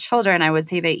partner and my children, I would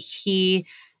say that he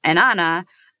and Anna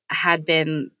had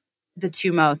been the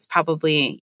two most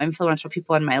probably influential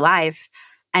people in my life.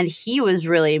 And he was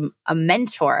really a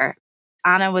mentor.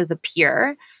 Anna was a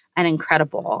peer and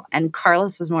incredible. And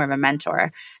Carlos was more of a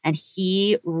mentor. And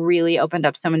he really opened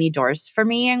up so many doors for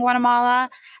me in Guatemala.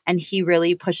 And he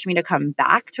really pushed me to come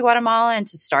back to Guatemala and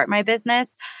to start my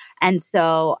business. And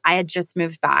so I had just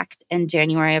moved back in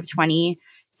January of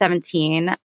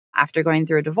 2017 after going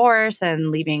through a divorce and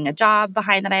leaving a job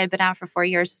behind that I had been at for 4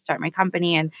 years to start my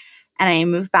company. And I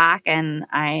moved back and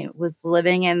I was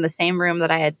living in the same room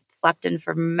that I had slept in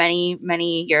for many,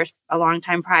 many years, a long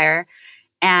time prior.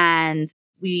 And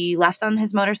we left on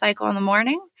his motorcycle in the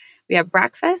morning. We had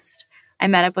breakfast. I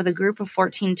met up with a group of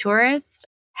 14 tourists,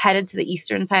 headed to the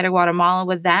eastern side of Guatemala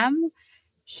with them.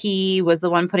 He was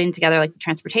the one putting together like the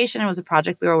transportation. It was a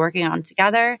project we were working on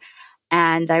together.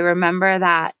 And I remember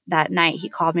that night he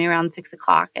called me around 6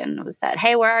 o'clock and was said,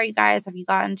 "Hey, where are you guys? Have you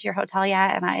gotten to your hotel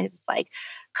yet?" And I was like,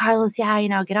 "Carlos,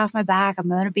 yeah, get off my back. I'm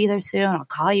going to be there soon. I'll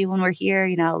call you when we're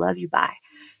here. Love you. Bye."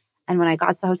 And when I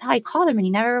got to the hotel, I called him and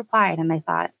he never replied. And I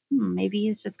thought, maybe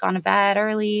he's just gone to bed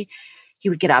early. He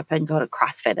would get up and go to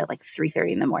CrossFit at like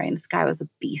 3:30 in the morning. This guy was a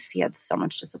beast. He had so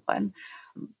much discipline.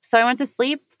 So I went to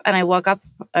sleep and I woke up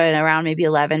at around maybe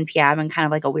 11 p.m. in kind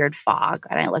of like a weird fog.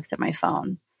 And I looked at my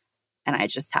phone and I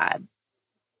just had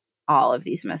all of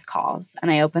these missed calls.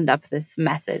 And I opened up this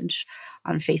message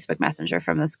on Facebook Messenger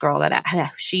from this girl that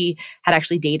she had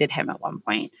actually dated him at one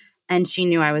point. And she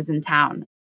knew I was in town.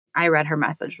 I read her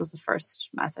message, was the first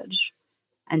message.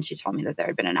 And she told me that there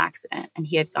had been an accident and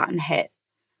he had gotten hit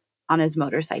on his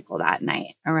motorcycle that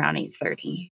night around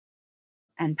 8:30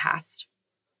 and passed.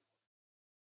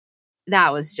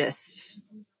 That was just,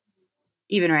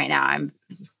 even right now,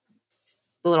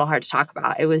 it's a little hard to talk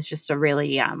about. It was just a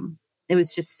really, it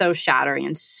was just so shattering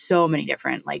and so many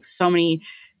different, like so many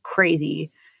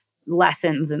crazy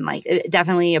lessons and like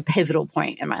definitely a pivotal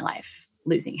point in my life,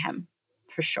 losing him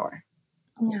for sure.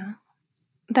 Yeah.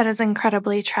 That is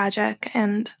incredibly tragic.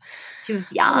 And he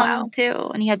was young too.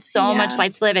 And he had so much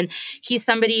life to live. And he's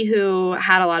somebody who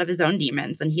had a lot of his own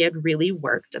demons. And he had really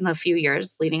worked in the few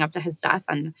years leading up to his death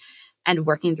and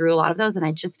working through a lot of those. And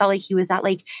I just felt like he was at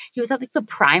the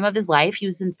prime of his life. He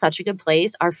was in such a good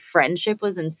place. Our friendship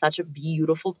was in such a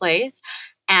beautiful place.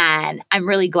 And I'm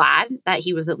really glad that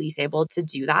he was at least able to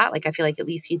do that. Like, I feel like at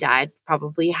least he died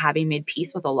probably having made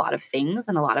peace with a lot of things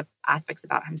and a lot of aspects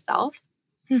about himself.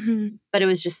 Mm-hmm. But it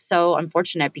was just so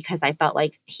unfortunate because I felt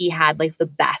like he had like the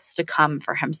best to come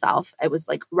for himself. It was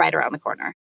like right around the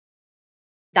corner.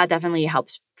 That definitely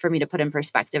helps for me to put in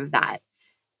perspective that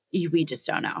we just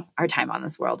don't know. Our time on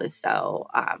this world is so,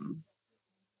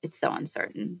 it's so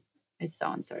uncertain. It's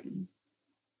so uncertain.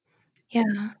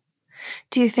 Yeah.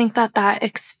 Do you think that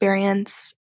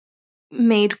experience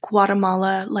made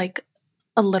Guatemala like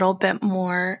a little bit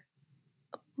more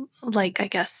like, I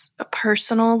guess, a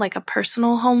personal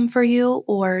home for you,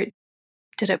 or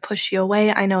did it push you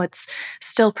away? I know it's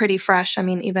still pretty fresh. I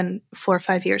mean, even 4 or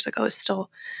 5 years ago is still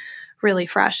really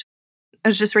fresh. I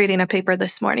was just reading a paper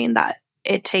this morning that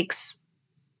it takes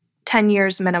 10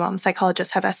 years minimum.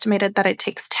 Psychologists have estimated that it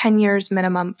takes 10 years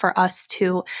minimum for us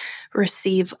to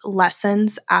receive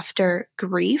lessons after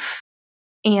grief.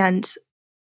 And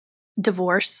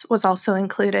divorce was also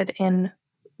included in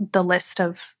the list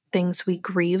of things we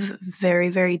grieve very,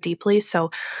 very deeply. So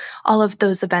all of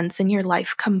those events in your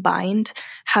life combined,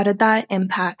 how did that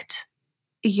impact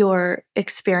your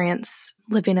experience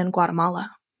living in Guatemala?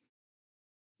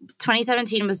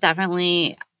 2017 was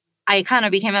definitely, I kind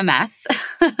of became a mess,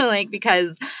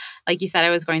 because like you said, I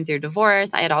was going through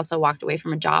divorce. I had also walked away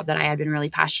from a job that I had been really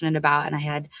passionate about, and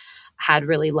I had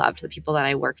really loved the people that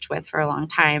I worked with for a long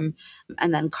time.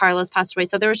 And then Carlos passed away.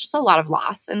 So there was just a lot of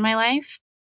loss in my life.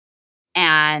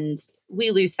 And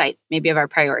we lose sight maybe of our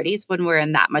priorities when we're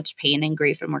in that much pain and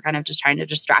grief and we're kind of just trying to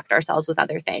distract ourselves with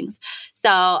other things.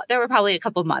 So there were probably a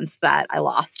couple months that I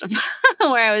lost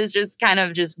where I was just kind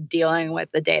of just dealing with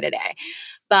the day-to-day.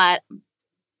 But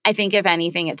I think if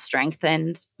anything, it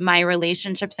strengthened my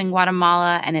relationships in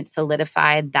Guatemala, and it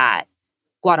solidified that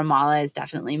Guatemala is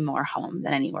definitely more home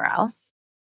than anywhere else.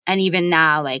 And even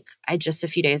now, like I just a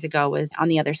few days ago was on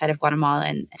the other side of Guatemala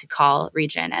in Tikal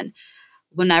region. And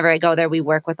whenever I go there, we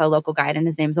work with a local guide, and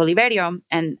his name's Oliverio.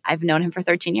 And I've known him for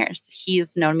 13 years.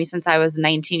 He's known me since I was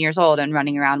 19 years old and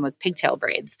running around with pigtail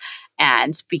braids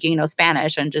and speaking no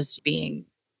Spanish and just being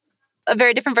a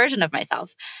very different version of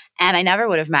myself. And I never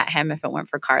would have met him if it weren't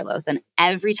for Carlos. And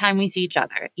every time we see each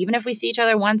other, even if we see each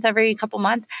other once every couple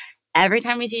months, every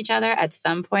time we see each other at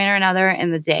some point or another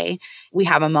in the day, we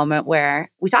have a moment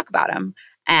where we talk about him.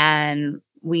 And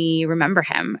we remember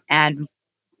him and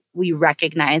we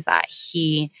recognize that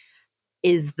he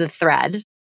is the thread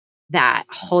that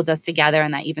holds us together,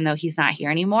 and that even though he's not here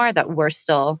anymore, that we're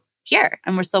still here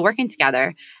and we're still working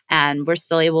together and we're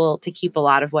still able to keep a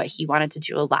lot of what he wanted to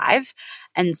do alive.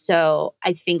 And so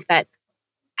I think that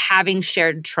having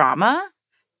shared trauma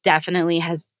definitely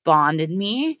has bonded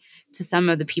me to some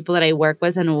of the people that I work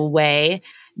with in a way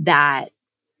that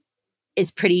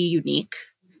is pretty unique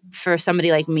for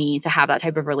somebody like me to have that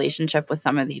type of relationship with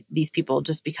some of these people,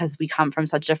 just because we come from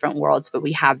such different worlds, but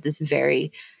we have this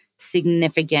very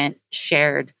significant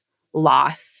shared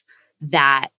loss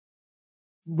that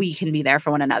we can be there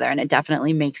for one another. And it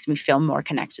definitely makes me feel more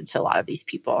connected to a lot of these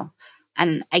people.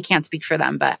 And I can't speak for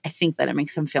them, but I think that it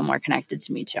makes them feel more connected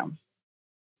to me too.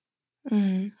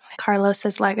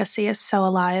 Carlos's legacy is so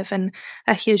alive, and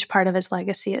a huge part of his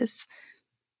legacy is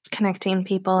connecting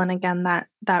people. And again,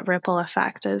 that ripple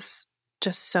effect is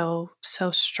just so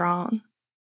strong.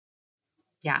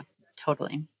 Yeah,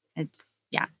 totally.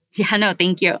 No,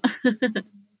 thank you.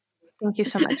 Thank you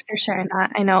so much for sharing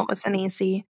that. I know it wasn't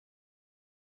easy.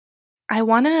 I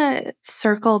want to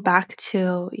circle back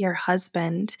to your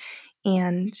husband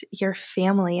and your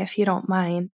family, if you don't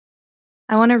mind.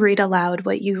 I want to read aloud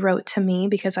what you wrote to me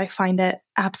because I find it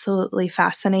absolutely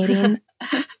fascinating.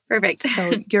 Perfect.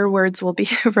 So your words will be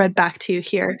read back to you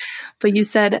here. But you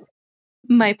said,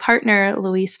 my partner,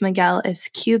 Luis Miguel, is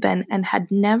Cuban and had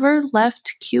never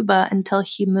left Cuba until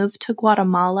he moved to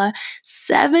Guatemala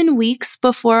 7 weeks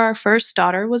before our first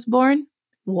daughter was born.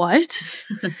 What?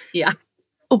 Yeah.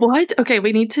 What? Okay,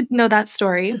 we need to know that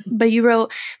story. But you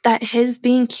wrote that his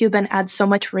being Cuban adds so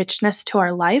much richness to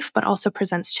our life, but also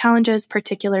presents challenges,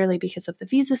 particularly because of the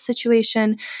visa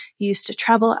situation. You used to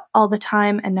travel all the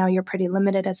time, and now you're pretty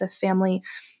limited as a family.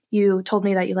 You told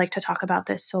me that you like to talk about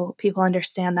this so people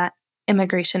understand that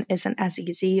immigration isn't as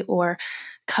easy or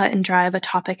cut and dry of a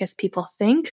topic as people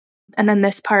think. And then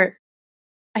this part,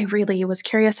 I really was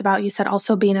curious about. You said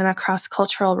also being in a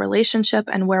cross-cultural relationship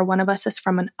and where one of us is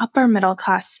from an upper middle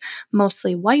class,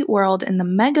 mostly white world in the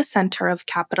mega center of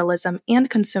capitalism and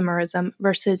consumerism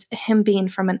versus him being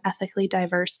from an ethically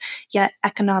diverse yet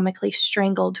economically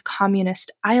strangled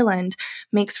communist island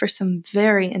makes for some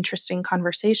very interesting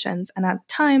conversations and at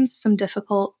times some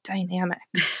difficult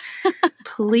dynamics.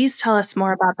 Please tell us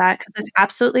more about that because it's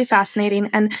absolutely fascinating.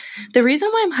 And the reason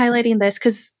why I'm highlighting this,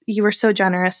 because you were so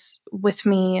generous with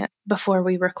me before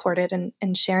we recorded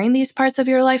and sharing these parts of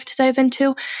your life to dive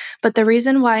into. But the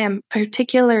reason why I'm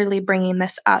particularly bringing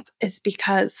this up is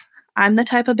because I'm the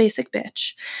type of basic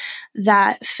bitch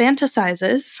that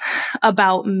fantasizes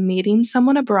about meeting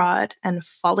someone abroad and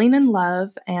falling in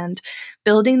love and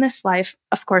building this life.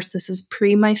 Of course, this is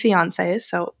pre my fiance,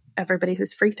 so everybody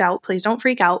who's freaked out, please don't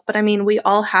freak out. But I mean, we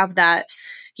all have that,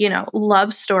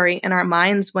 love story in our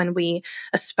minds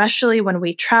especially when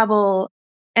we travel,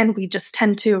 and we just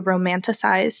tend to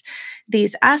romanticize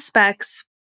these aspects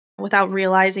without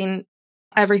realizing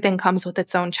everything comes with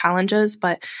its own challenges,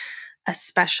 but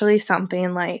especially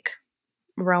something like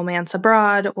romance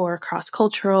abroad or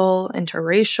cross-cultural,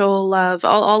 interracial love,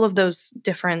 all of those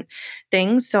different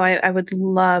things. So I would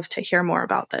love to hear more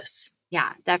about this.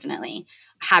 Yeah, definitely.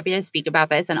 Happy to speak about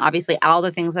this. And obviously, all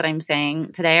the things that I'm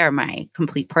saying today are my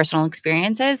complete personal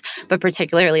experiences, but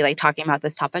particularly like talking about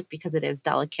this topic because it is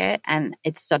delicate and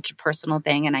it's such a personal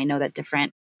thing. And I know that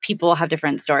different people have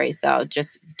different stories. So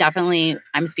just definitely,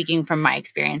 I'm speaking from my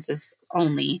experiences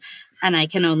only. And I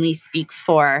can only speak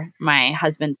for my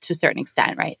husband to a certain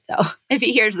extent, right? So if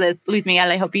he hears this, Luis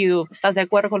Miguel, I hope you estás de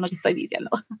acuerdo con lo que estoy diciendo.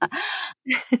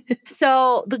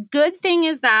 So the good thing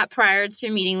is that prior to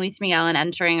meeting Luis Miguel and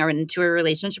entering into a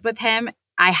relationship with him,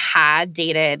 I had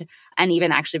dated and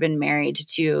even actually been married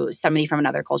to somebody from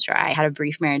another culture. I had a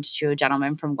brief marriage to a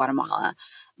gentleman from Guatemala.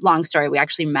 Long story, we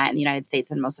actually met in the United States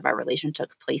and most of our relation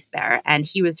took place there. And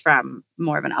he was from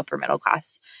more of an upper middle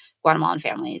class Guatemalan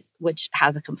family, which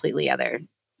has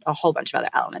a whole bunch of other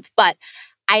elements. But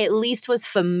I at least was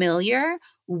familiar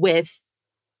with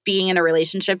being in a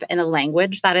relationship in a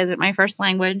language that isn't my first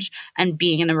language and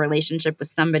being in a relationship with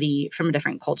somebody from a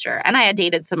different culture. And I had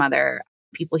dated some other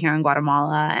people here in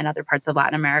Guatemala and other parts of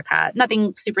Latin America.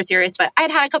 Nothing super serious, but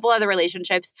I'd had a couple other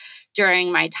relationships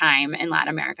during my time in Latin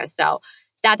America. So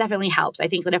that definitely helps. I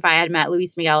think that if I had met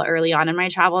Luis Miguel early on in my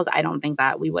travels, I don't think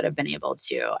that we would have been able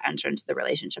to enter into the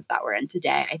relationship that we're in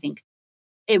today. I think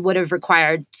it would have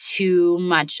required too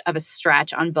much of a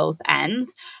stretch on both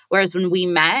ends. Whereas when we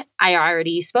met, I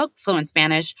already spoke fluent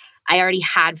Spanish. I already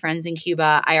had friends in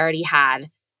Cuba. I already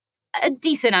had a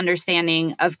decent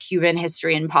understanding of Cuban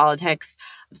history and politics.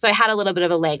 So I had a little bit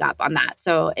of a leg up on that.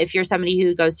 So if you're somebody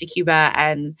who goes to Cuba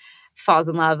and falls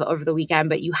in love over the weekend,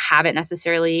 but you haven't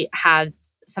necessarily had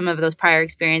some of those prior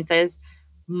experiences,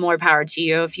 more power to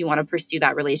you if you want to pursue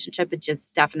that relationship. But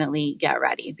just definitely get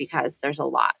ready because there's a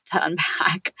lot to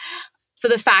unpack. So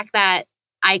the fact that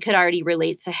I could already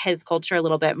relate to his culture a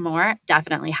little bit more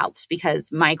definitely helps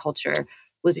because my culture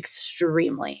was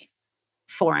extremely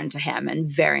foreign to him and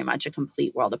very much a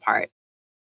complete world apart.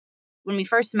 When we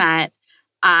first met,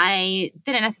 I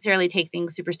didn't necessarily take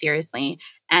things super seriously.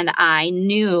 And I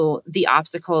knew the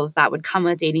obstacles that would come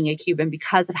with dating a Cuban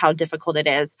because of how difficult it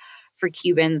is for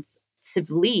Cubans to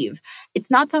leave. It's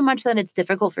not so much that it's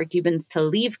difficult for Cubans to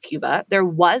leave Cuba. There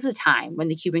was a time when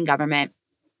the Cuban government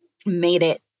made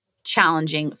it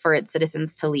challenging for its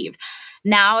citizens to leave.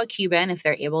 Now, a Cuban, if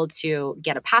they're able to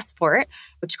get a passport,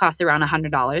 which costs around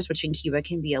 $100, which in Cuba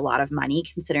can be a lot of money,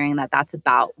 considering that that's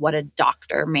about what a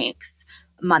doctor makes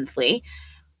monthly.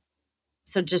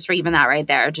 So just for even that right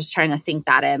there, just trying to sink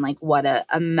that in, like what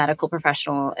a medical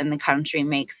professional in the country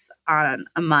makes on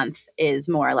a month is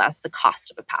more or less the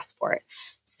cost of a passport.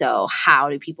 So how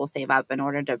do people save up in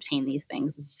order to obtain these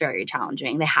things is very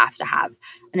challenging. They have to have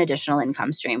an additional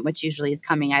income stream, which usually is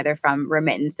coming either from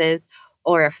remittances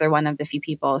or if they're one of the few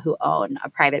people who own a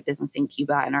private business in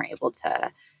Cuba and are able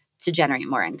to generate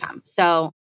more income.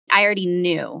 So I already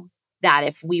knew that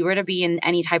if we were to be in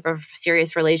any type of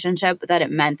serious relationship, that it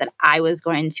meant that I was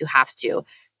going to have to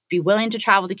be willing to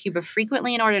travel to Cuba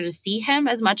frequently in order to see him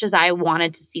as much as I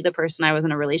wanted to see the person I was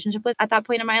in a relationship with at that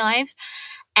point in my life.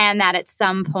 And that at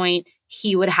some point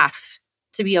he would have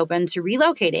to be open to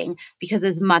relocating because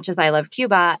as much as I love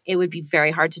Cuba, it would be very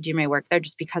hard to do my work there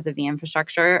just because of the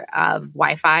infrastructure of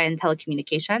Wi-Fi and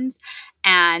telecommunications.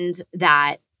 And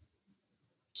that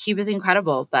Cuba is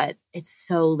incredible, but it's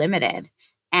so limited.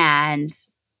 And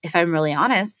if I'm really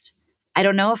honest, I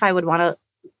don't know if I would want to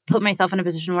put myself in a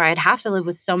position where I'd have to live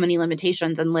with so many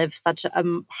limitations and live such a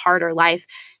harder life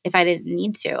if I didn't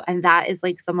need to. And that is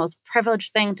like the most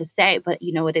privileged thing to say. But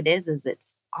you know what it is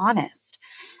it's honest.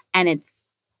 And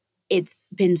it's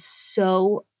been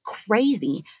so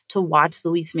crazy to watch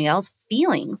Luis Miguel's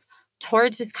feelings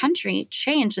towards his country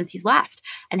change since he's left.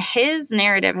 And his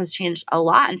narrative has changed a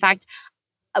lot. In fact,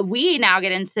 we now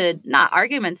get into not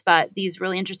arguments, but these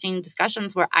really interesting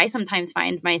discussions where I sometimes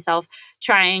find myself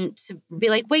trying to be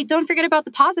like, wait, don't forget about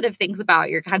the positive things about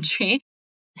your country.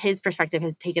 His perspective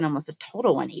has taken almost a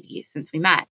total 180 since we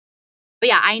met. But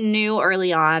yeah, I knew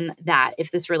early on that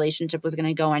if this relationship was going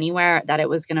to go anywhere, that it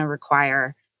was going to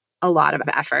require a lot of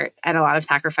effort and a lot of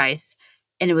sacrifice.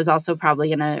 And it was also probably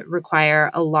going to require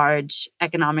a large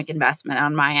economic investment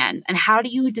on my end. And how do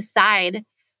you decide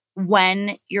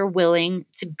when you're willing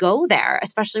to go there,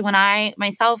 especially when I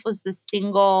myself was the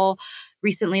single,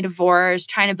 recently divorced,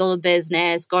 trying to build a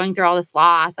business, going through all this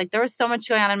loss. Like there was so much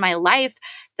going on in my life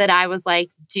that I was like,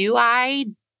 do I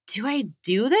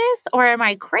do this or am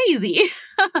I crazy?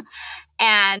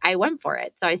 And I went for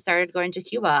it. So I started going to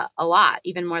Cuba a lot,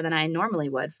 even more than I normally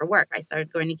would for work. I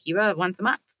started going to Cuba once a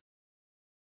month.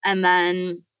 And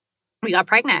then we got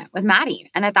pregnant with Maddie.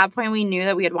 And at that point, we knew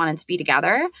that we had wanted to be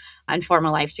together and form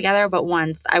a life together. But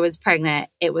once I was pregnant,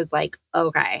 it was like,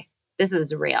 okay, this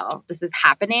is real. This is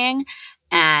happening.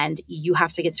 And you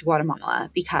have to get to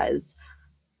Guatemala because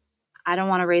I don't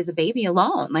want to raise a baby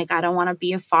alone. Like, I don't want to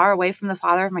be far away from the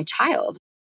father of my child.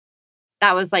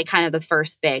 That was like kind of the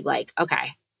first big, like,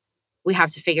 okay, we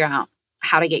have to figure out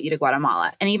how to get you to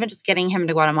Guatemala. And even just getting him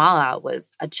to Guatemala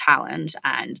was a challenge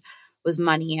and was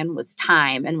money and was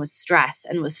time and was stress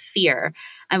and was fear.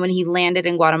 And when he landed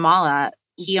in Guatemala,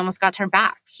 he almost got turned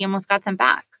back. He almost got sent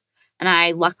back. And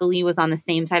I luckily was on the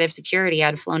same side of security.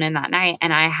 I'd flown in that night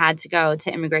and I had to go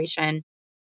to immigration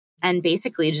and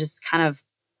basically just kind of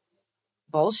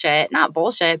not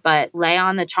bullshit, but lay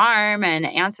on the charm and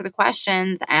answer the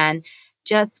questions and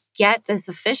just get this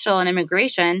official in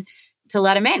immigration to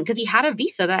let him in because he had a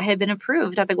visa that had been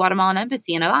approved at the Guatemalan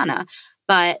embassy in Havana.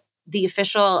 But the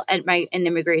official in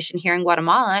immigration here in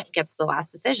Guatemala gets the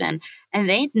last decision, and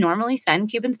they normally send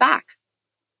Cubans back.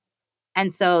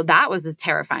 And so that was a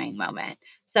terrifying moment.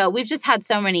 So we've just had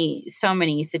so many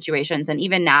situations. And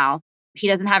even now, he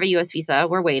doesn't have a U.S. visa.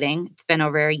 We're waiting. It's been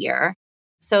over a year.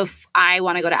 So if I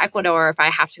want to go to Ecuador, if I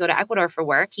have to go to Ecuador for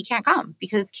work, he can't come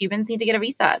because Cubans need to get a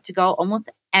visa to go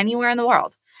almost anywhere in the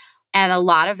world. And a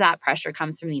lot of that pressure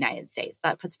comes from the United States.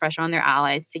 That puts pressure on their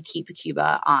allies to keep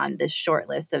Cuba on this short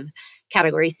list of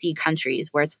Category C countries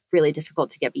where it's really difficult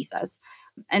to get visas.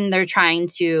 And they're trying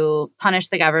to punish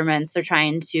the governments. They're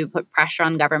trying to put pressure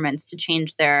on governments to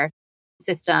change their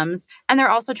systems. And they're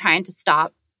also trying to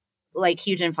stop like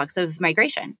huge influx of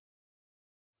migration.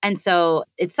 And so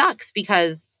it sucks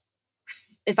because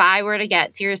if I were to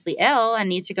get seriously ill and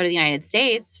need to go to the United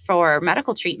States for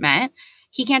medical treatment,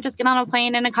 he can't just get on a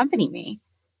plane and accompany me,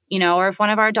 or if one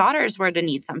of our daughters were to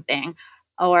need something,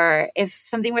 or if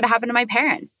something were to happen to my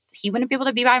parents, he wouldn't be able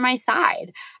to be by my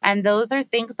side. And those are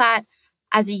things that,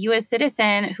 as a US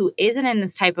citizen who isn't in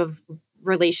this type of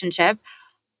relationship,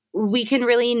 we can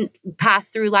really pass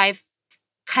through life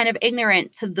kind of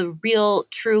ignorant to the real,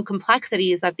 true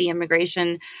complexities that the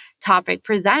immigration topic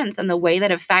presents and the way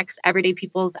that affects everyday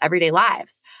people's everyday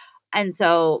lives. And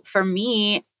so for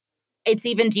me, it's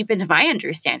even deepened my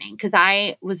understanding because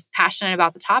I was passionate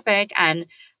about the topic and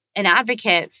an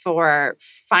advocate for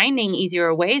finding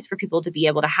easier ways for people to be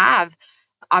able to have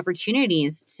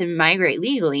opportunities to migrate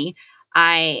legally.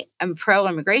 I am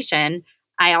pro-immigration.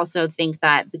 I also think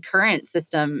that the current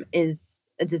system is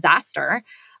a disaster.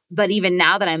 But even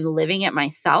now that I'm living it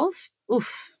myself,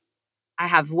 I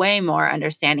have way more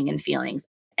understanding and feelings.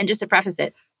 And just to preface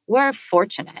it, we're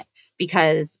fortunate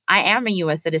because I am a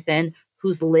US citizen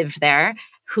who's lived there,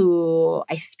 who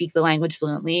I speak the language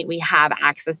fluently. We have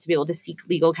access to be able to seek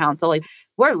legal counsel. Like,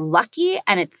 we're lucky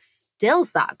and it still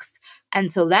sucks.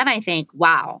 And so then I think,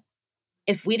 wow,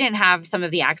 if we didn't have some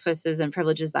of the accesses and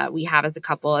privileges that we have as a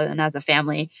couple and as a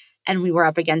family, and we were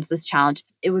up against this challenge,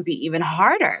 it would be even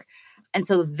harder. And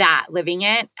so that living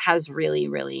it has really,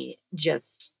 really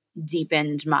just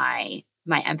deepened my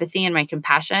empathy and my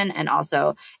compassion. And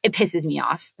also it pisses me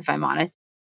off, if I'm honest.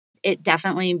 It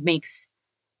definitely makes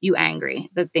you angry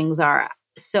that things are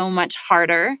so much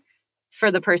harder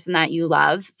for the person that you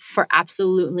love for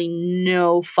absolutely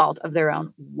no fault of their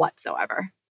own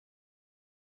whatsoever.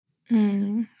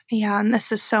 Yeah, and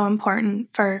this is so important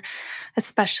for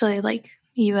especially like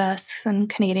US and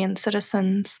Canadian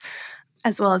citizens,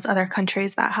 as well as other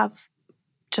countries that have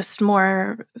just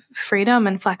more freedom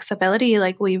and flexibility.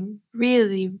 Like, we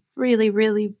really, really,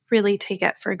 really, really take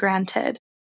it for granted.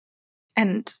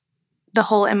 And the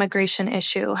whole immigration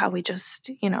issue, how we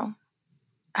just,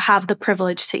 have the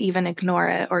privilege to even ignore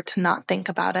it or to not think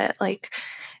about it. Like,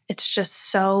 it's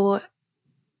so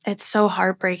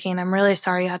heartbreaking. I'm really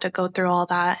sorry you had to go through all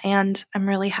that. And I'm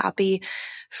really happy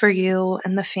for you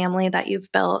and the family that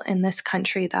you've built in this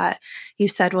country that you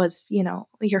said was,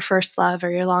 your first love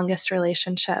or your longest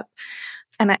relationship.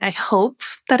 And I hope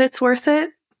that it's worth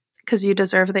it because you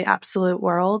deserve the absolute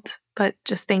world. But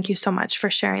just thank you so much for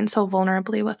sharing so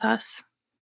vulnerably with us.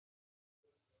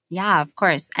 Yeah, of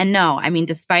course. And no, I mean,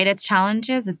 despite its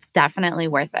challenges, it's definitely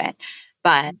worth it.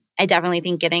 But I definitely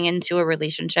think getting into a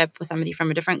relationship with somebody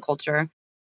from a different culture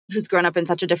who's grown up in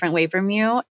such a different way from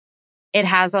you, it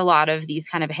has a lot of these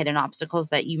kind of hidden obstacles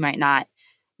that you might not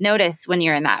notice when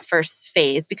you're in that first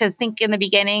phase. Because think in the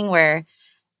beginning where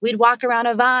we'd walk around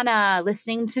Havana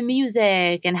listening to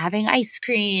music and having ice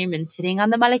cream and sitting on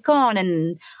the malecón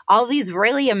and all these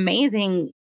really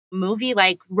amazing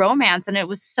movie-like romance, and it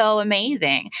was so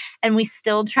amazing. And we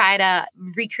still try to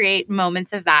recreate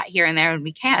moments of that here and there when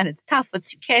we can. It's tough with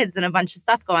 2 kids and a bunch of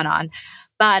stuff going on.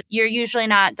 But you're usually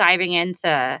not diving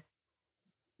into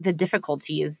the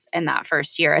difficulties in that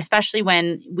first year, especially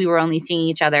when we were only seeing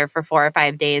each other for 4 or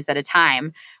 5 days at a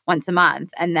time, once a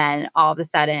month. And then all of a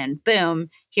sudden, boom,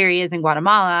 here he is in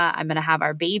Guatemala. I'm going to have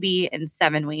our baby in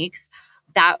 7 weeks.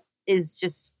 That is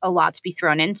just a lot to be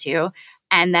thrown into.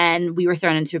 And then we were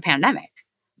thrown into a pandemic.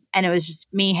 And it was just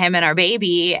me, him, and our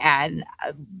baby, and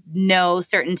no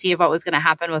certainty of what was going to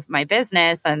happen with my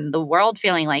business and the world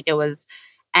feeling like it was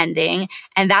ending.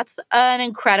 And that's an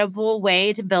incredible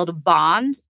way to build a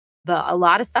bond. But a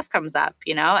lot of stuff comes up,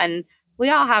 and we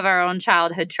all have our own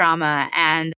childhood trauma.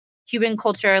 And Cuban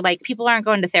culture, like, people aren't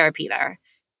going to therapy there.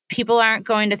 People aren't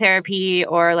going to therapy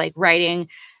or like writing.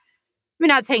 I'm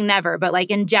not saying never, but like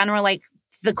in general, like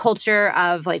the culture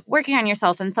of like working on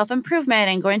yourself and self-improvement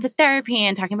and going to therapy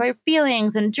and talking about your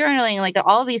feelings and journaling, like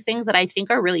all of these things that I think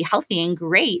are really healthy and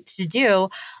great to do.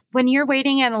 When you're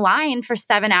waiting in line for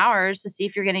 7 hours to see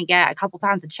if you're going to get a couple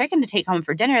pounds of chicken to take home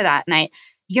for dinner that night,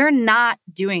 you're not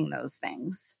doing those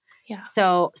things. Yeah.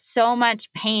 So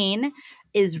much pain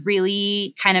is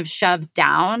really kind of shoved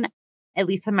down, at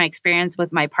least in my experience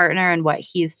with my partner and what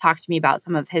he's talked to me about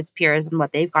some of his peers and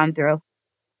what they've gone through.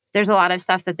 There's a lot of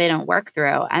stuff that they don't work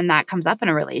through, and that comes up in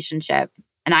a relationship.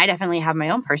 And I definitely have my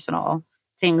own personal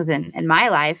things in my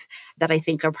life that I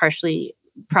think are partially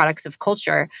products of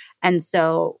culture. And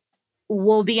so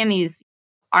we'll be in these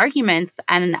arguments,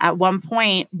 and at one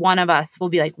point, one of us will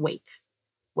be like, wait,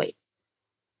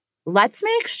 let's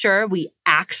make sure we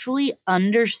actually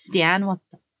understand what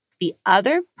the the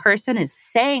other person is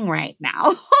saying right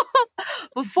now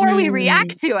before we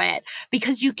react to it.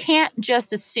 Because you can't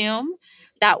just assume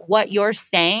that what you're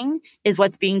saying is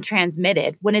what's being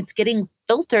transmitted when it's getting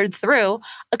filtered through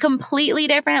a completely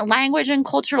different language and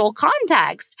cultural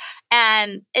context.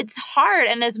 And it's hard.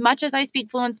 And as much as I speak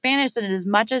fluent Spanish and as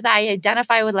much as I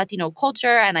identify with Latino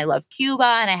culture and I love Cuba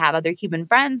and I have other Cuban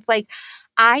friends, like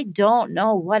I don't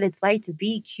know what it's like to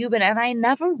be Cuban and I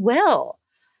never will.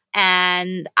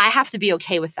 And I have to be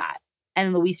okay with that.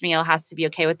 And Luis Miguel has to be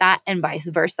okay with that and vice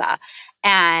versa.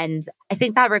 And I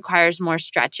think that requires more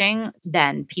stretching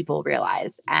than people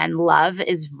realize. And love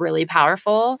is really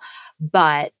powerful,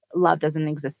 but love doesn't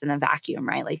exist in a vacuum,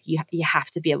 right? Like you have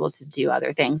to be able to do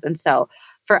other things. And so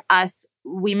for us,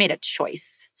 we made a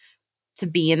choice to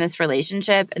be in this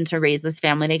relationship and to raise this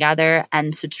family together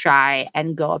and to try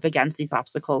and go up against these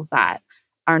obstacles that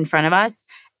are in front of us.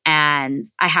 And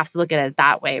I have to look at it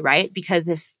that way, right? Because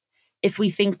if we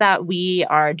think that we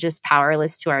are just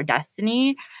powerless to our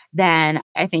destiny, then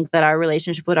I think that our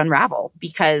relationship would unravel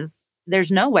because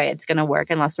there's no way it's going to work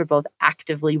unless we're both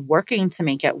actively working to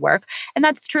make it work. And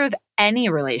that's true of any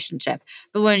relationship.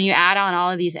 But when you add on all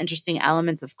of these interesting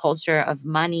elements of culture, of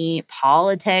money,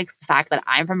 politics, the fact that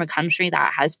I'm from a country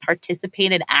that has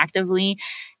participated actively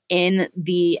in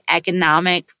the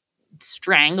economic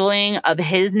strangling of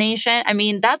his nation, I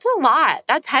mean, that's a lot.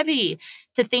 That's heavy.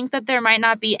 To think that there might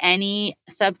not be any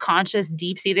subconscious,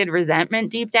 deep-seated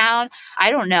resentment deep down,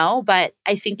 I don't know, but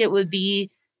I think it would be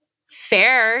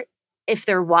fair if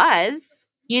there was,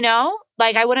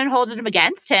 like I wouldn't hold it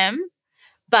against him,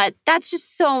 but that's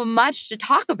just so much to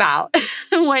talk about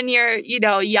when you're,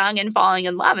 young and falling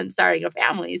in love and starting a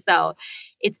family. So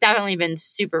it's definitely been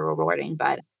super rewarding,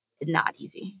 but not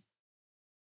easy.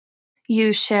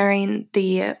 You sharing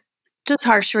the just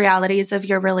harsh realities of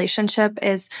your relationship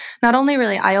is not only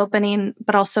really eye-opening,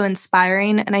 but also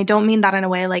inspiring. And I don't mean that in a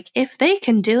way like, if they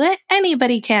can do it,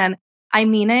 anybody can. I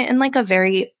mean it in like a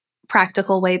very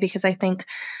practical way, because I think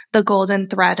the golden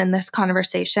thread in this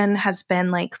conversation has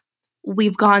been like,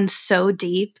 we've gone so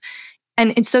deep,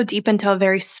 and it's so deep into a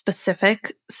very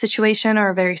specific situation or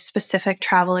a very specific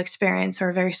travel experience or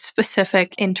a very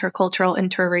specific intercultural,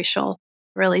 interracial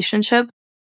relationship.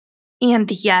 And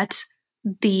yet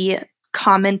the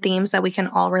common themes that we can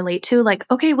all relate to, like,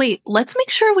 okay, wait, let's make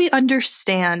sure we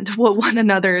understand what one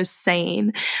another is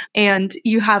saying. And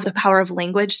you have the power of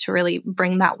language to really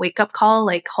bring that wake-up call,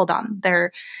 like, hold on,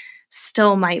 there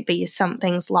still might be some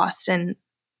things lost in,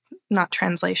 not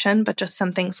translation, but just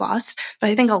some things lost. But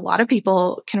I think a lot of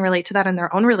people can relate to that in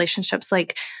their own relationships.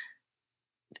 Like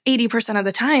 80% of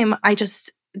the time, I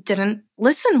just didn't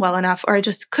listen well enough, or I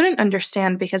just couldn't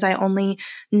understand because I only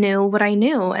knew what I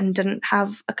knew and didn't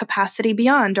have a capacity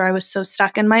beyond, or I was so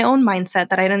stuck in my own mindset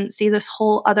that I didn't see this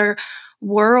whole other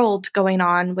world going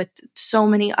on with so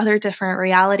many other different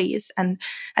realities. And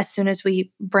as soon as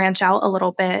we branch out a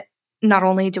little bit, not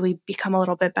only do we become a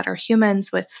little bit better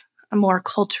humans with a more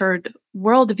cultured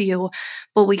worldview,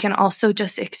 but we can also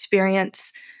just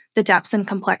experience the depths and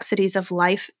complexities of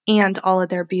life and all of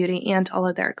their beauty and all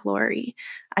of their glory.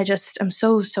 I'm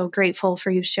so, so grateful for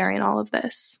you sharing all of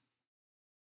this.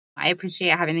 I appreciate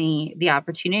having the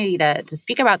opportunity to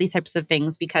speak about these types of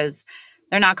things, because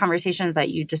they're not conversations that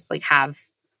you just like have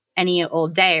any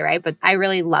old day, right? But I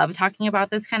really love talking about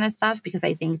this kind of stuff because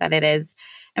I think that it is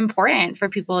important for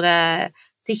people to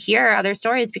hear other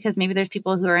stories, because maybe there's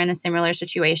people who are in a similar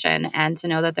situation, and to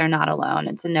know that they're not alone,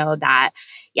 and to know that,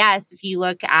 yes, if you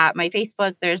look at my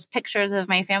Facebook, there's pictures of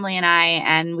my family and I,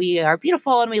 and we are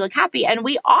beautiful and we look happy, and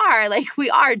we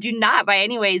are, do not by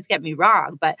any ways get me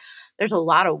wrong, but there's a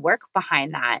lot of work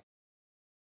behind that.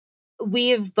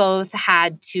 We've both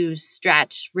had to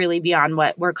stretch really beyond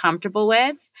what we're comfortable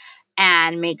with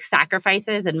and make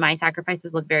sacrifices, and my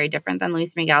sacrifices look very different than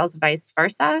Luis Miguel's, vice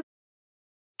versa.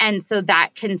 And so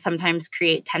that can sometimes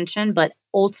create tension, but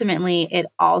ultimately it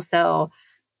also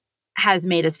has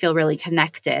made us feel really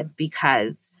connected,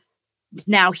 because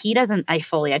now he doesn't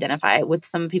fully identify with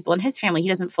some people in his family. He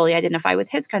doesn't fully identify with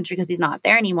his country because he's not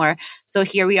there anymore. So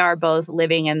here we are both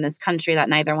living in this country that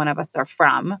neither one of us are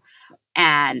from,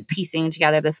 and piecing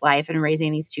together this life and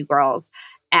raising these two girls.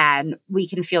 And we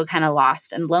can feel kind of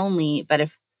lost and lonely, but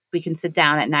if we can sit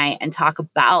down at night and talk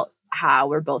about how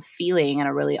we're both feeling in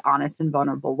a really honest and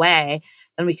vulnerable way,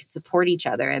 then we could support each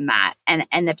other in that,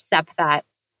 and accept that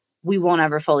we won't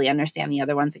ever fully understand the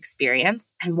other one's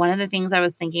experience. And one of the things I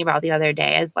was thinking about the other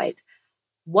day is like,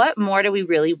 what more do we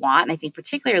really want? And I think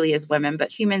particularly as women,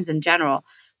 but humans in general,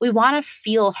 we want to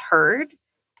feel heard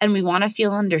and we want to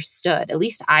feel understood. At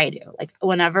least I do. Like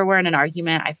whenever we're in an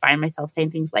argument, I find myself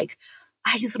saying things like,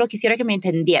 I just solo quisiera que me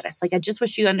entendieras. Like, I just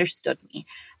wish you understood me.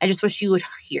 I just wish you would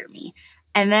hear me.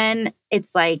 And then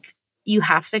it's like, you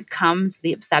have to come to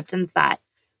the acceptance that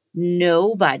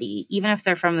nobody, even if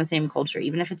they're from the same culture,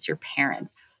 even if it's your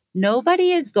parents,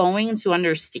 nobody is going to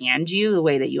understand you the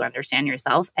way that you understand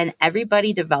yourself. And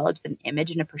everybody develops an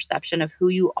image and a perception of who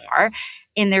you are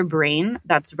in their brain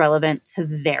that's relevant to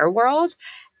their world.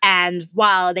 And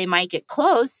while they might get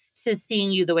close to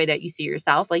seeing you the way that you see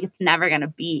yourself, like, it's never going to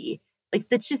be. Like,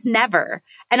 that's just never.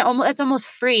 And it's almost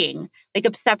freeing. Like,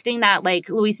 accepting that, like,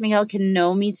 Luis Miguel can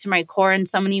know me to my core in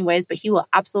so many ways, but he will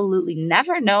absolutely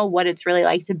never know what it's really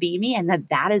like to be me, and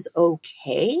that is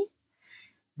okay.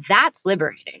 That's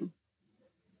liberating.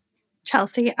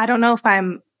 Chelsea, I don't know if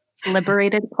I'm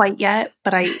liberated quite yet,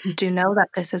 but I do know that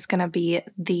this is going to be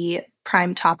the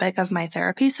prime topic of my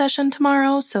therapy session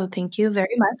tomorrow. So thank you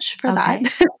very much for that.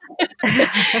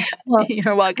 Well,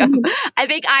 you're welcome. I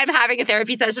think I'm having a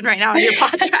therapy session right now on your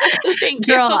podcast. So thank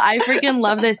you. Girl, I freaking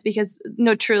love this because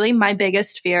truly my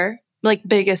biggest fear, like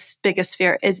biggest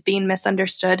fear is being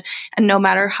misunderstood. And no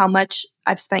matter how much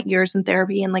I've spent years in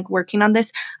therapy and like working on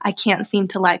this, I can't seem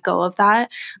to let go of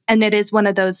that. And it is one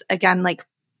of those, again, like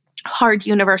hard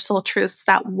universal truths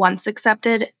that once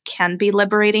accepted can be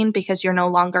liberating because you're no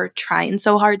longer trying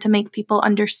so hard to make people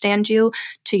understand you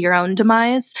to your own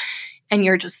demise. And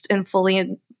you're just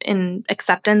fully in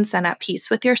acceptance and at peace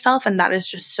with yourself. And that is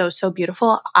just so, so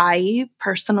beautiful. I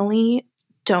personally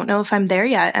don't know if I'm there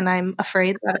yet. And I'm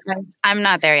afraid that I'm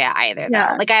not there yet either,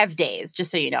 though. Like, I have days, just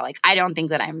so you know. Like, I don't think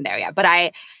that I'm there yet. But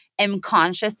I am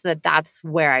conscious that that's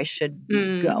where I should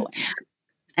be going.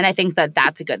 And I think that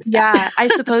that's a good step. Yeah, I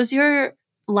suppose your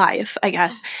life, I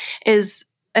guess, is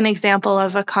an example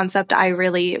of a concept I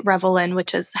really revel in,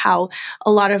 which is how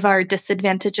a lot of our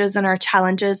disadvantages and our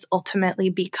challenges ultimately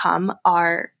become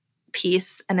our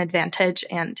peace and advantage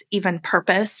and even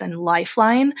purpose and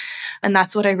lifeline. And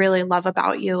that's what I really love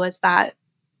about you, is that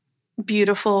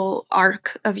beautiful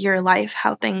arc of your life,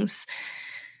 how things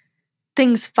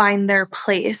find their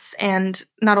place, and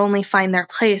not only find their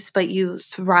place, but you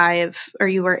thrive, or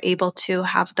you were able to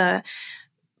have the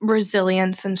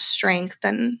resilience and strength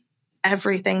and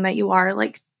everything that you are,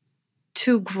 like,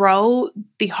 to grow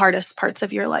the hardest parts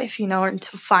of your life, and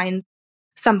to find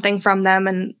something from them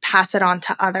and pass it on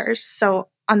to others. So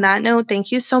on that note,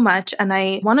 thank you so much. And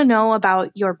I want to know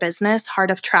about your business,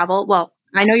 Heart of Travel. Well,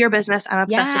 I know your business. I'm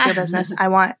obsessed with your business. I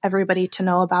want everybody to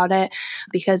know about it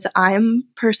because I'm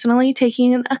personally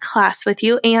taking a class with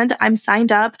you and I'm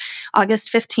signed up August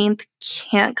 15th.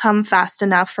 Can't come fast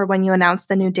enough for when you announce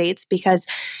the new dates because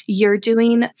you're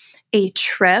doing a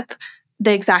trip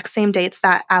the exact same dates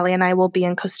that Ali and I will be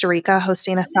in Costa Rica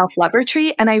hosting a self-love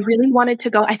retreat. And I really wanted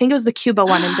to go. I think it was the Cuba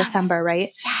one in December, right?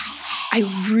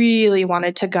 I really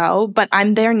wanted to go, but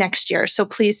I'm there next year. So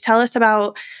please tell us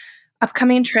about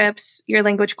upcoming trips, your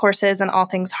language courses, and all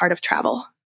things Heart of Travel.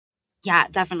 Yeah,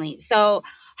 definitely. So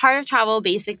Heart of Travel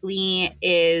basically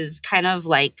is kind of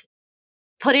like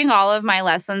putting all of my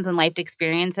lessons and life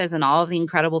experiences and all of the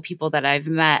incredible people that I've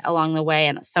met along the way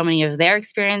and so many of their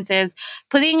experiences,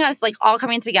 putting us like all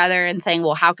coming together and saying,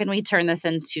 well, how can we turn this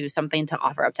into something to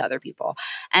offer up to other people?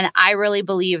 And I really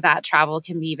believe that travel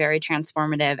can be very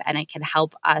transformative and it can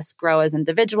help us grow as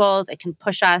individuals. It can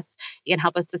push us. It can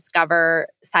help us discover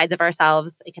sides of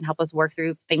ourselves. It can help us work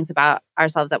through things about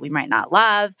ourselves that we might not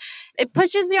love. It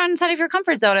pushes you outside of your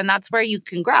comfort zone, and that's where you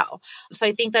can grow. So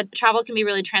I think that travel can be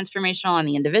really transformational on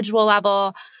the individual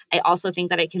level. I also think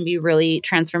that it can be really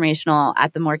transformational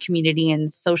at the more community and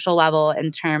social level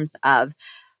in terms of,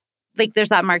 like, there's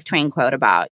that Mark Twain quote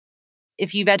about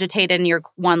if you vegetate in your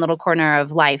one little corner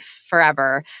of life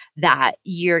forever, that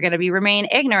you're going to remain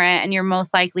ignorant and you're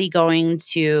most likely going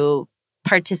to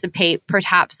participate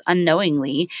perhaps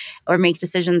unknowingly or make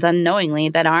decisions unknowingly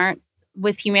that aren't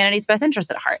with humanity's best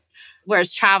interest at heart.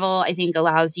 Whereas travel, I think,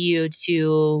 allows you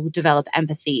to develop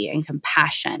empathy and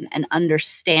compassion and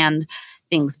understand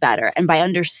things better. And by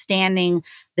understanding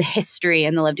the history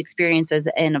and the lived experiences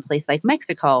in a place like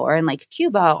Mexico or in like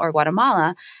Cuba or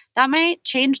Guatemala, that might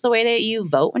change the way that you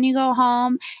vote when you go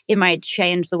home. It might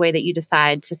change the way that you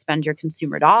decide to spend your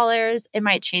consumer dollars. It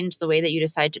might change the way that you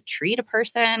decide to treat a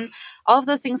person. All of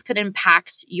those things could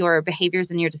impact your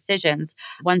behaviors and your decisions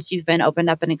once you've been opened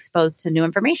up and exposed to new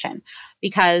information,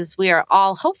 because we are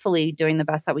all hopefully doing the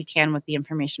best that we can with the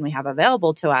information we have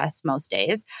available to us most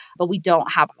days, but we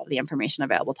don't have all the information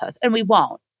available to us, and we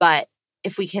won't. But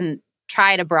if we can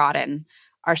try to broaden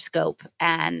our scope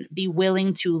and be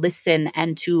willing to listen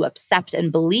and to accept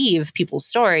and believe people's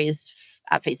stories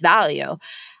at face value,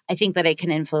 I think that it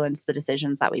can influence the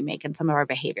decisions that we make and some of our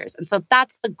behaviors. And so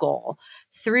that's the goal.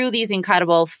 Through these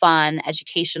incredible, fun,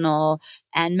 educational,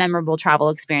 and memorable travel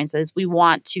experiences, we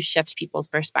want to shift people's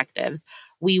perspectives.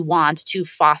 We want to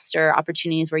foster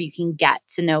opportunities where you can get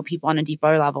to know people on a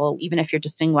deeper level, even if you're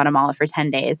just in Guatemala for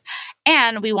 10 days.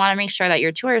 And we want to make sure that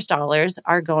your tourist dollars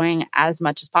are going as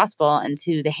much as possible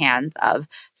into the hands of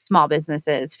small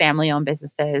businesses, family-owned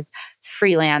businesses,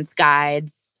 freelance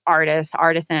guides, artists,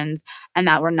 artisans, and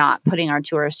that we're not putting our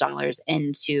tourist dollars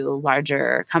into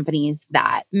larger companies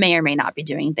that may or may not be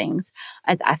doing things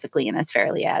as ethically and as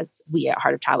fairly as we at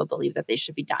Heart of Travel believe that they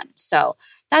should be done. So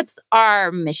that's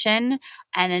our mission.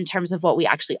 And in terms of what we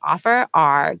actually offer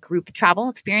are group travel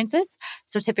experiences.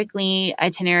 So typically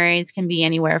itineraries can be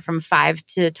anywhere from 5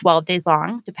 to 12 days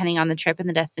long, depending on the trip and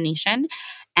the destination.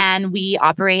 And we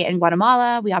operate in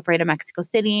Guatemala, we operate in Mexico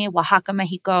City, Oaxaca,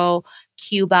 Mexico,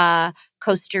 Cuba,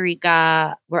 Costa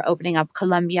Rica. We're opening up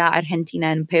Colombia, Argentina,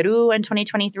 and Peru in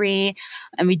 2023.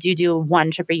 And we do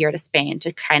one trip a year to Spain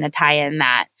to kind of tie in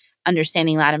that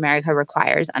understanding Latin America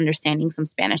requires understanding some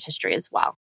Spanish history as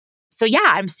well. So yeah,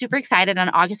 I'm super excited. On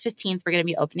August 15th, we're going to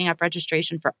be opening up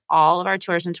registration for all of our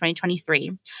tours in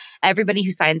 2023. Everybody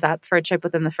who signs up for a trip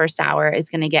within the first hour is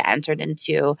going to get entered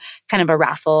into kind of a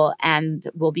raffle, and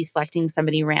we'll be selecting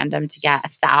somebody random to get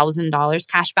 $1,000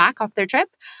 cash back off their trip.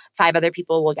 5 other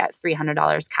people will get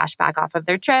 $300 cash back off of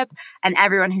their trip. And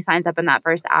everyone who signs up in that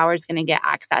first hour is going to get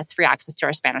free access to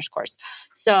our Spanish course.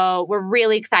 So we're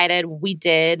really excited. We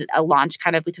did a launch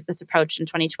we took this approach in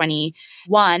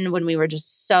 2021 when we were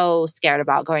just so scared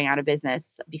about going out of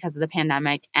business because of the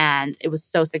pandemic. And it was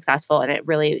so successful, and it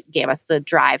really gave us the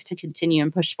drive to continue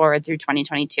and push forward through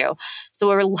 2022. So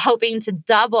we're hoping to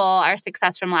double our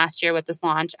success from last year with this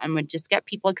launch and would just get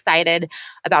people excited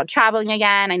about traveling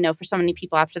again. I know for so many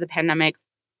people after the pandemic,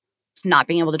 not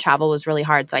being able to travel was really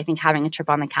hard. So I think having a trip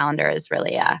on the calendar is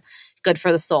really good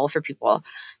for the soul for people.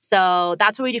 So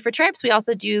that's what we do for trips. We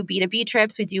also do B2B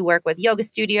trips. We do work with yoga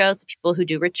studios, people who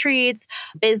do retreats,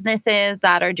 businesses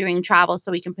that are doing travel,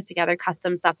 so we can put together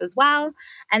custom stuff as well.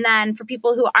 And then for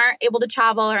people who aren't able to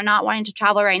travel or not wanting to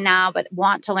travel right now, but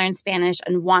want to learn Spanish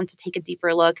and want to take a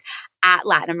deeper look at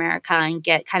Latin America and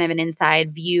get kind of an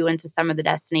inside view into some of the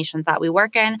destinations that we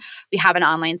work in, we have an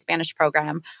online Spanish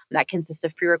program that consists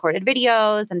of pre-recorded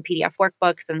videos and PDF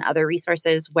workbooks and other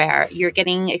resources where you're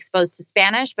getting exposed to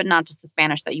Spanish, but not just the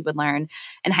Spanish that you would learn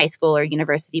in high school or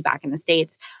university back in the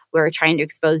States. We're trying to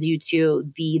expose you to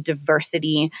the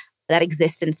diversity that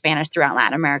exists in Spanish throughout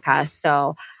Latin America.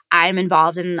 So I'm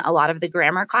involved in a lot of the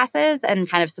grammar classes and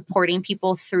kind of supporting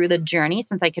people through the journey,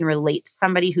 since I can relate to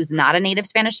somebody who's not a native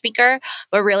Spanish speaker,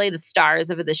 but really the stars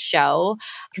of the show,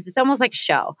 because it's almost like a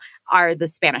show, are the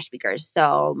Spanish speakers.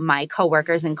 So my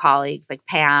coworkers and colleagues like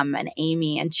Pam and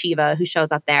Amy and Chiva, who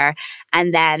shows up there.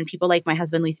 And then people like my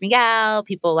husband, Luis Miguel,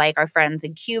 people like our friends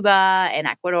in Cuba and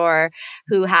Ecuador,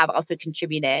 who have also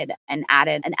contributed and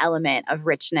added an element of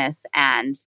richness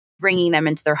and bringing them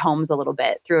into their homes a little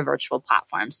bit through a virtual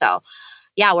platform. So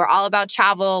yeah, we're all about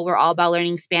travel. We're all about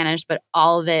learning Spanish, but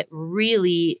all of it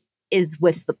really is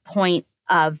with the point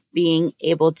of being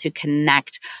able to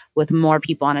connect with more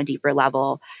people on a deeper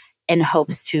level in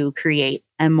hopes to create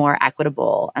a more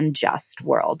equitable and just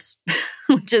world,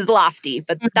 which is lofty,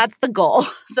 but that's the goal.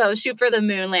 So shoot for the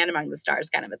moon, land among the stars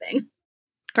kind of a thing.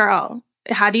 Girl,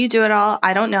 how do you do it all?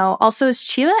 I don't know. Also, is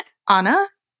Chiva Anna?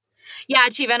 Yeah,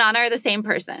 Chiva and Anna are the same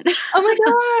person. Oh my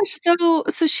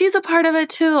gosh. So she's a part of it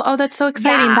too. Oh, that's so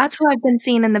exciting. Yeah. That's who I've been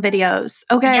seeing in the videos.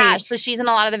 Okay. Yeah, so she's in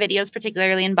a lot of the videos,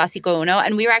 particularly in Básico Uno.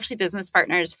 And we were actually business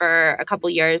partners for a couple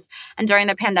years. And during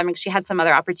the pandemic, she had some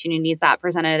other opportunities that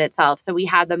presented itself. So we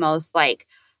had the most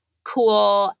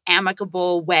cool,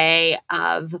 amicable way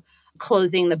of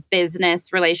closing the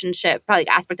business relationship, probably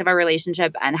aspect of our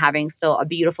relationship, and having still a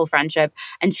beautiful friendship.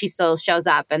 And she still shows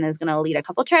up and is going to lead a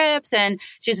couple trips, and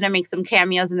she's going to make some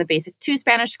cameos in the Basic 2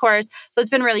 Spanish course. So it's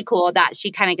been really cool that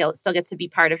she kind of still gets to be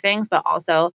part of things, but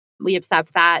also we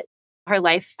accept that her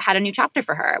life had a new chapter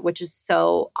for her, which is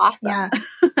so awesome. Yeah.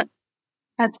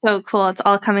 That's so cool. It's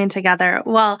all coming together.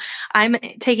 Well, I'm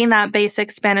taking that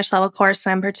basic Spanish level course,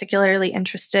 and I'm particularly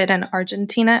interested in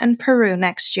Argentina and Peru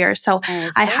next year. So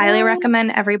I highly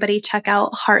recommend everybody check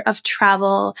out Heart of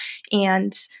Travel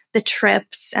and the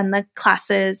trips and the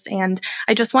classes. And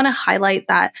I just want to highlight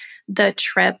that the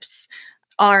trips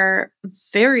are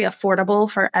very affordable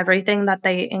for everything that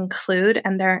they include,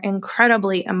 and they're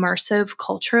incredibly immersive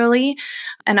culturally.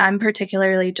 And I'm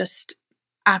particularly just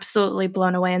absolutely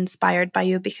blown away, inspired by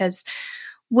you, because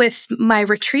with my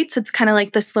retreats, it's kind of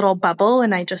like this little bubble,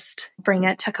 and I just bring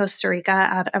it to Costa Rica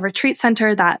at a retreat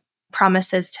center that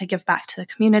promises to give back to the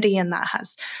community, and that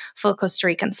has full Costa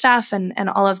Rican staff, and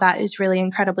all of that is really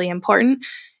incredibly important.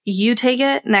 You take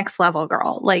it next level,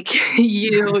 girl. Like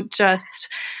you just,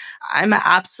 I'm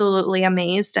absolutely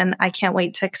amazed, and I can't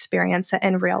wait to experience it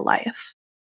in real life.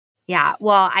 Yeah.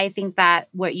 Well, I think that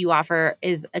what you offer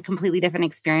is a completely different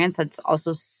experience that's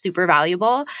also super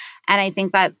valuable. And I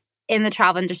think that in the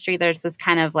travel industry, there's this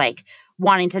kind of like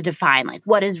wanting to define like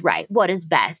what is right, what is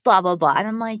best, blah, blah, blah. And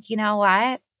I'm like, you know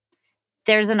what?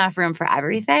 There's enough room for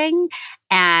everything.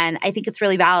 And I think it's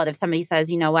really valid if somebody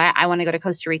says, you know what, I want to go to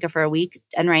Costa Rica for a week.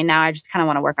 And right now I just kind of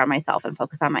want to work on myself and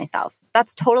focus on myself.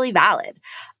 That's totally valid.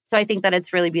 So I think that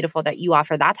it's really beautiful that you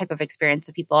offer that type of experience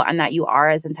to people and that you are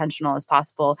as intentional as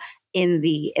possible in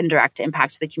the indirect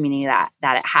impact to the community that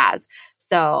it has.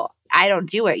 So I don't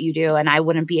do what you do and I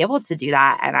wouldn't be able to do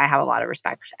that. And I have a lot of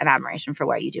respect and admiration for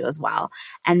what you do as well.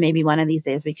 And maybe one of these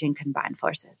days we can combine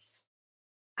forces.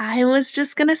 I was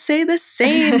just going to say the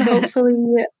same.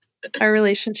 Hopefully our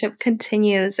relationship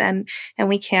continues and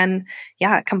we can,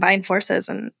 combine forces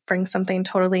and bring something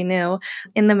totally new.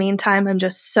 In the meantime, I'm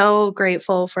just so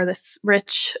grateful for this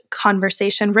rich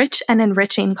and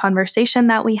enriching conversation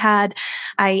that we had.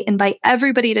 I invite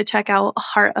everybody to check out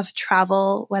Heart of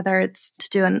Travel, whether it's to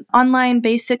do an online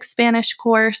basic Spanish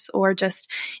course or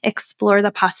just explore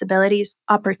the possibilities,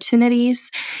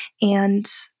 opportunities, and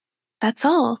that's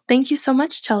all. Thank you so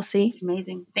much, Chelsea.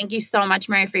 Amazing. Thank you so much,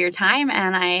 Mary, for your time.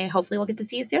 And I hopefully will get to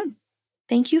see you soon.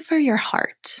 Thank you for your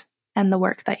heart and the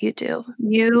work that you do.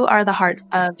 You are the heart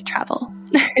of travel.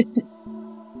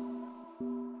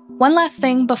 One last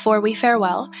thing before we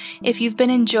farewell. If you've been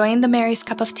enjoying the Mary's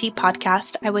Cup of Tea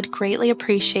podcast, I would greatly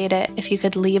appreciate it if you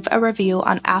could leave a review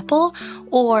on Apple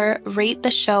or rate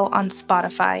the show on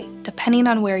Spotify, depending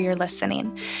on where you're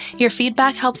listening. Your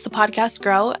feedback helps the podcast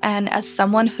grow, and as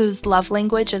someone whose love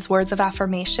language is words of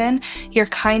affirmation, your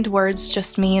kind words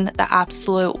just mean the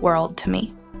absolute world to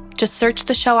me. Just search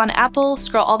the show on Apple,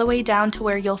 scroll all the way down to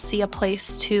where you'll see a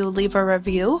place to leave a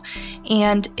review.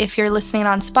 And if you're listening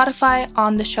on Spotify,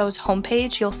 on the show's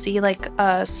homepage, you'll see like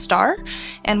a star.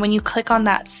 And when you click on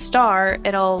that star,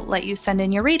 it'll let you send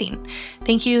in your rating.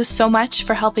 Thank you so much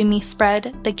for helping me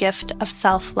spread the gift of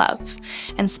self-love.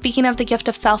 And speaking of the gift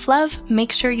of self-love,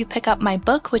 make sure you pick up my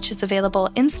book, which is available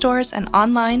in stores and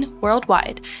online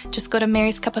worldwide. Just go to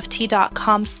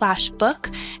maryscupoftea.com/book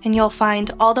and you'll find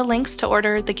all the links to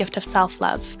order the gift of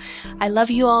self-love. I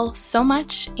love you all so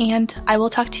much, and I will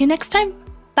talk to you next time.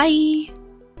 Bye!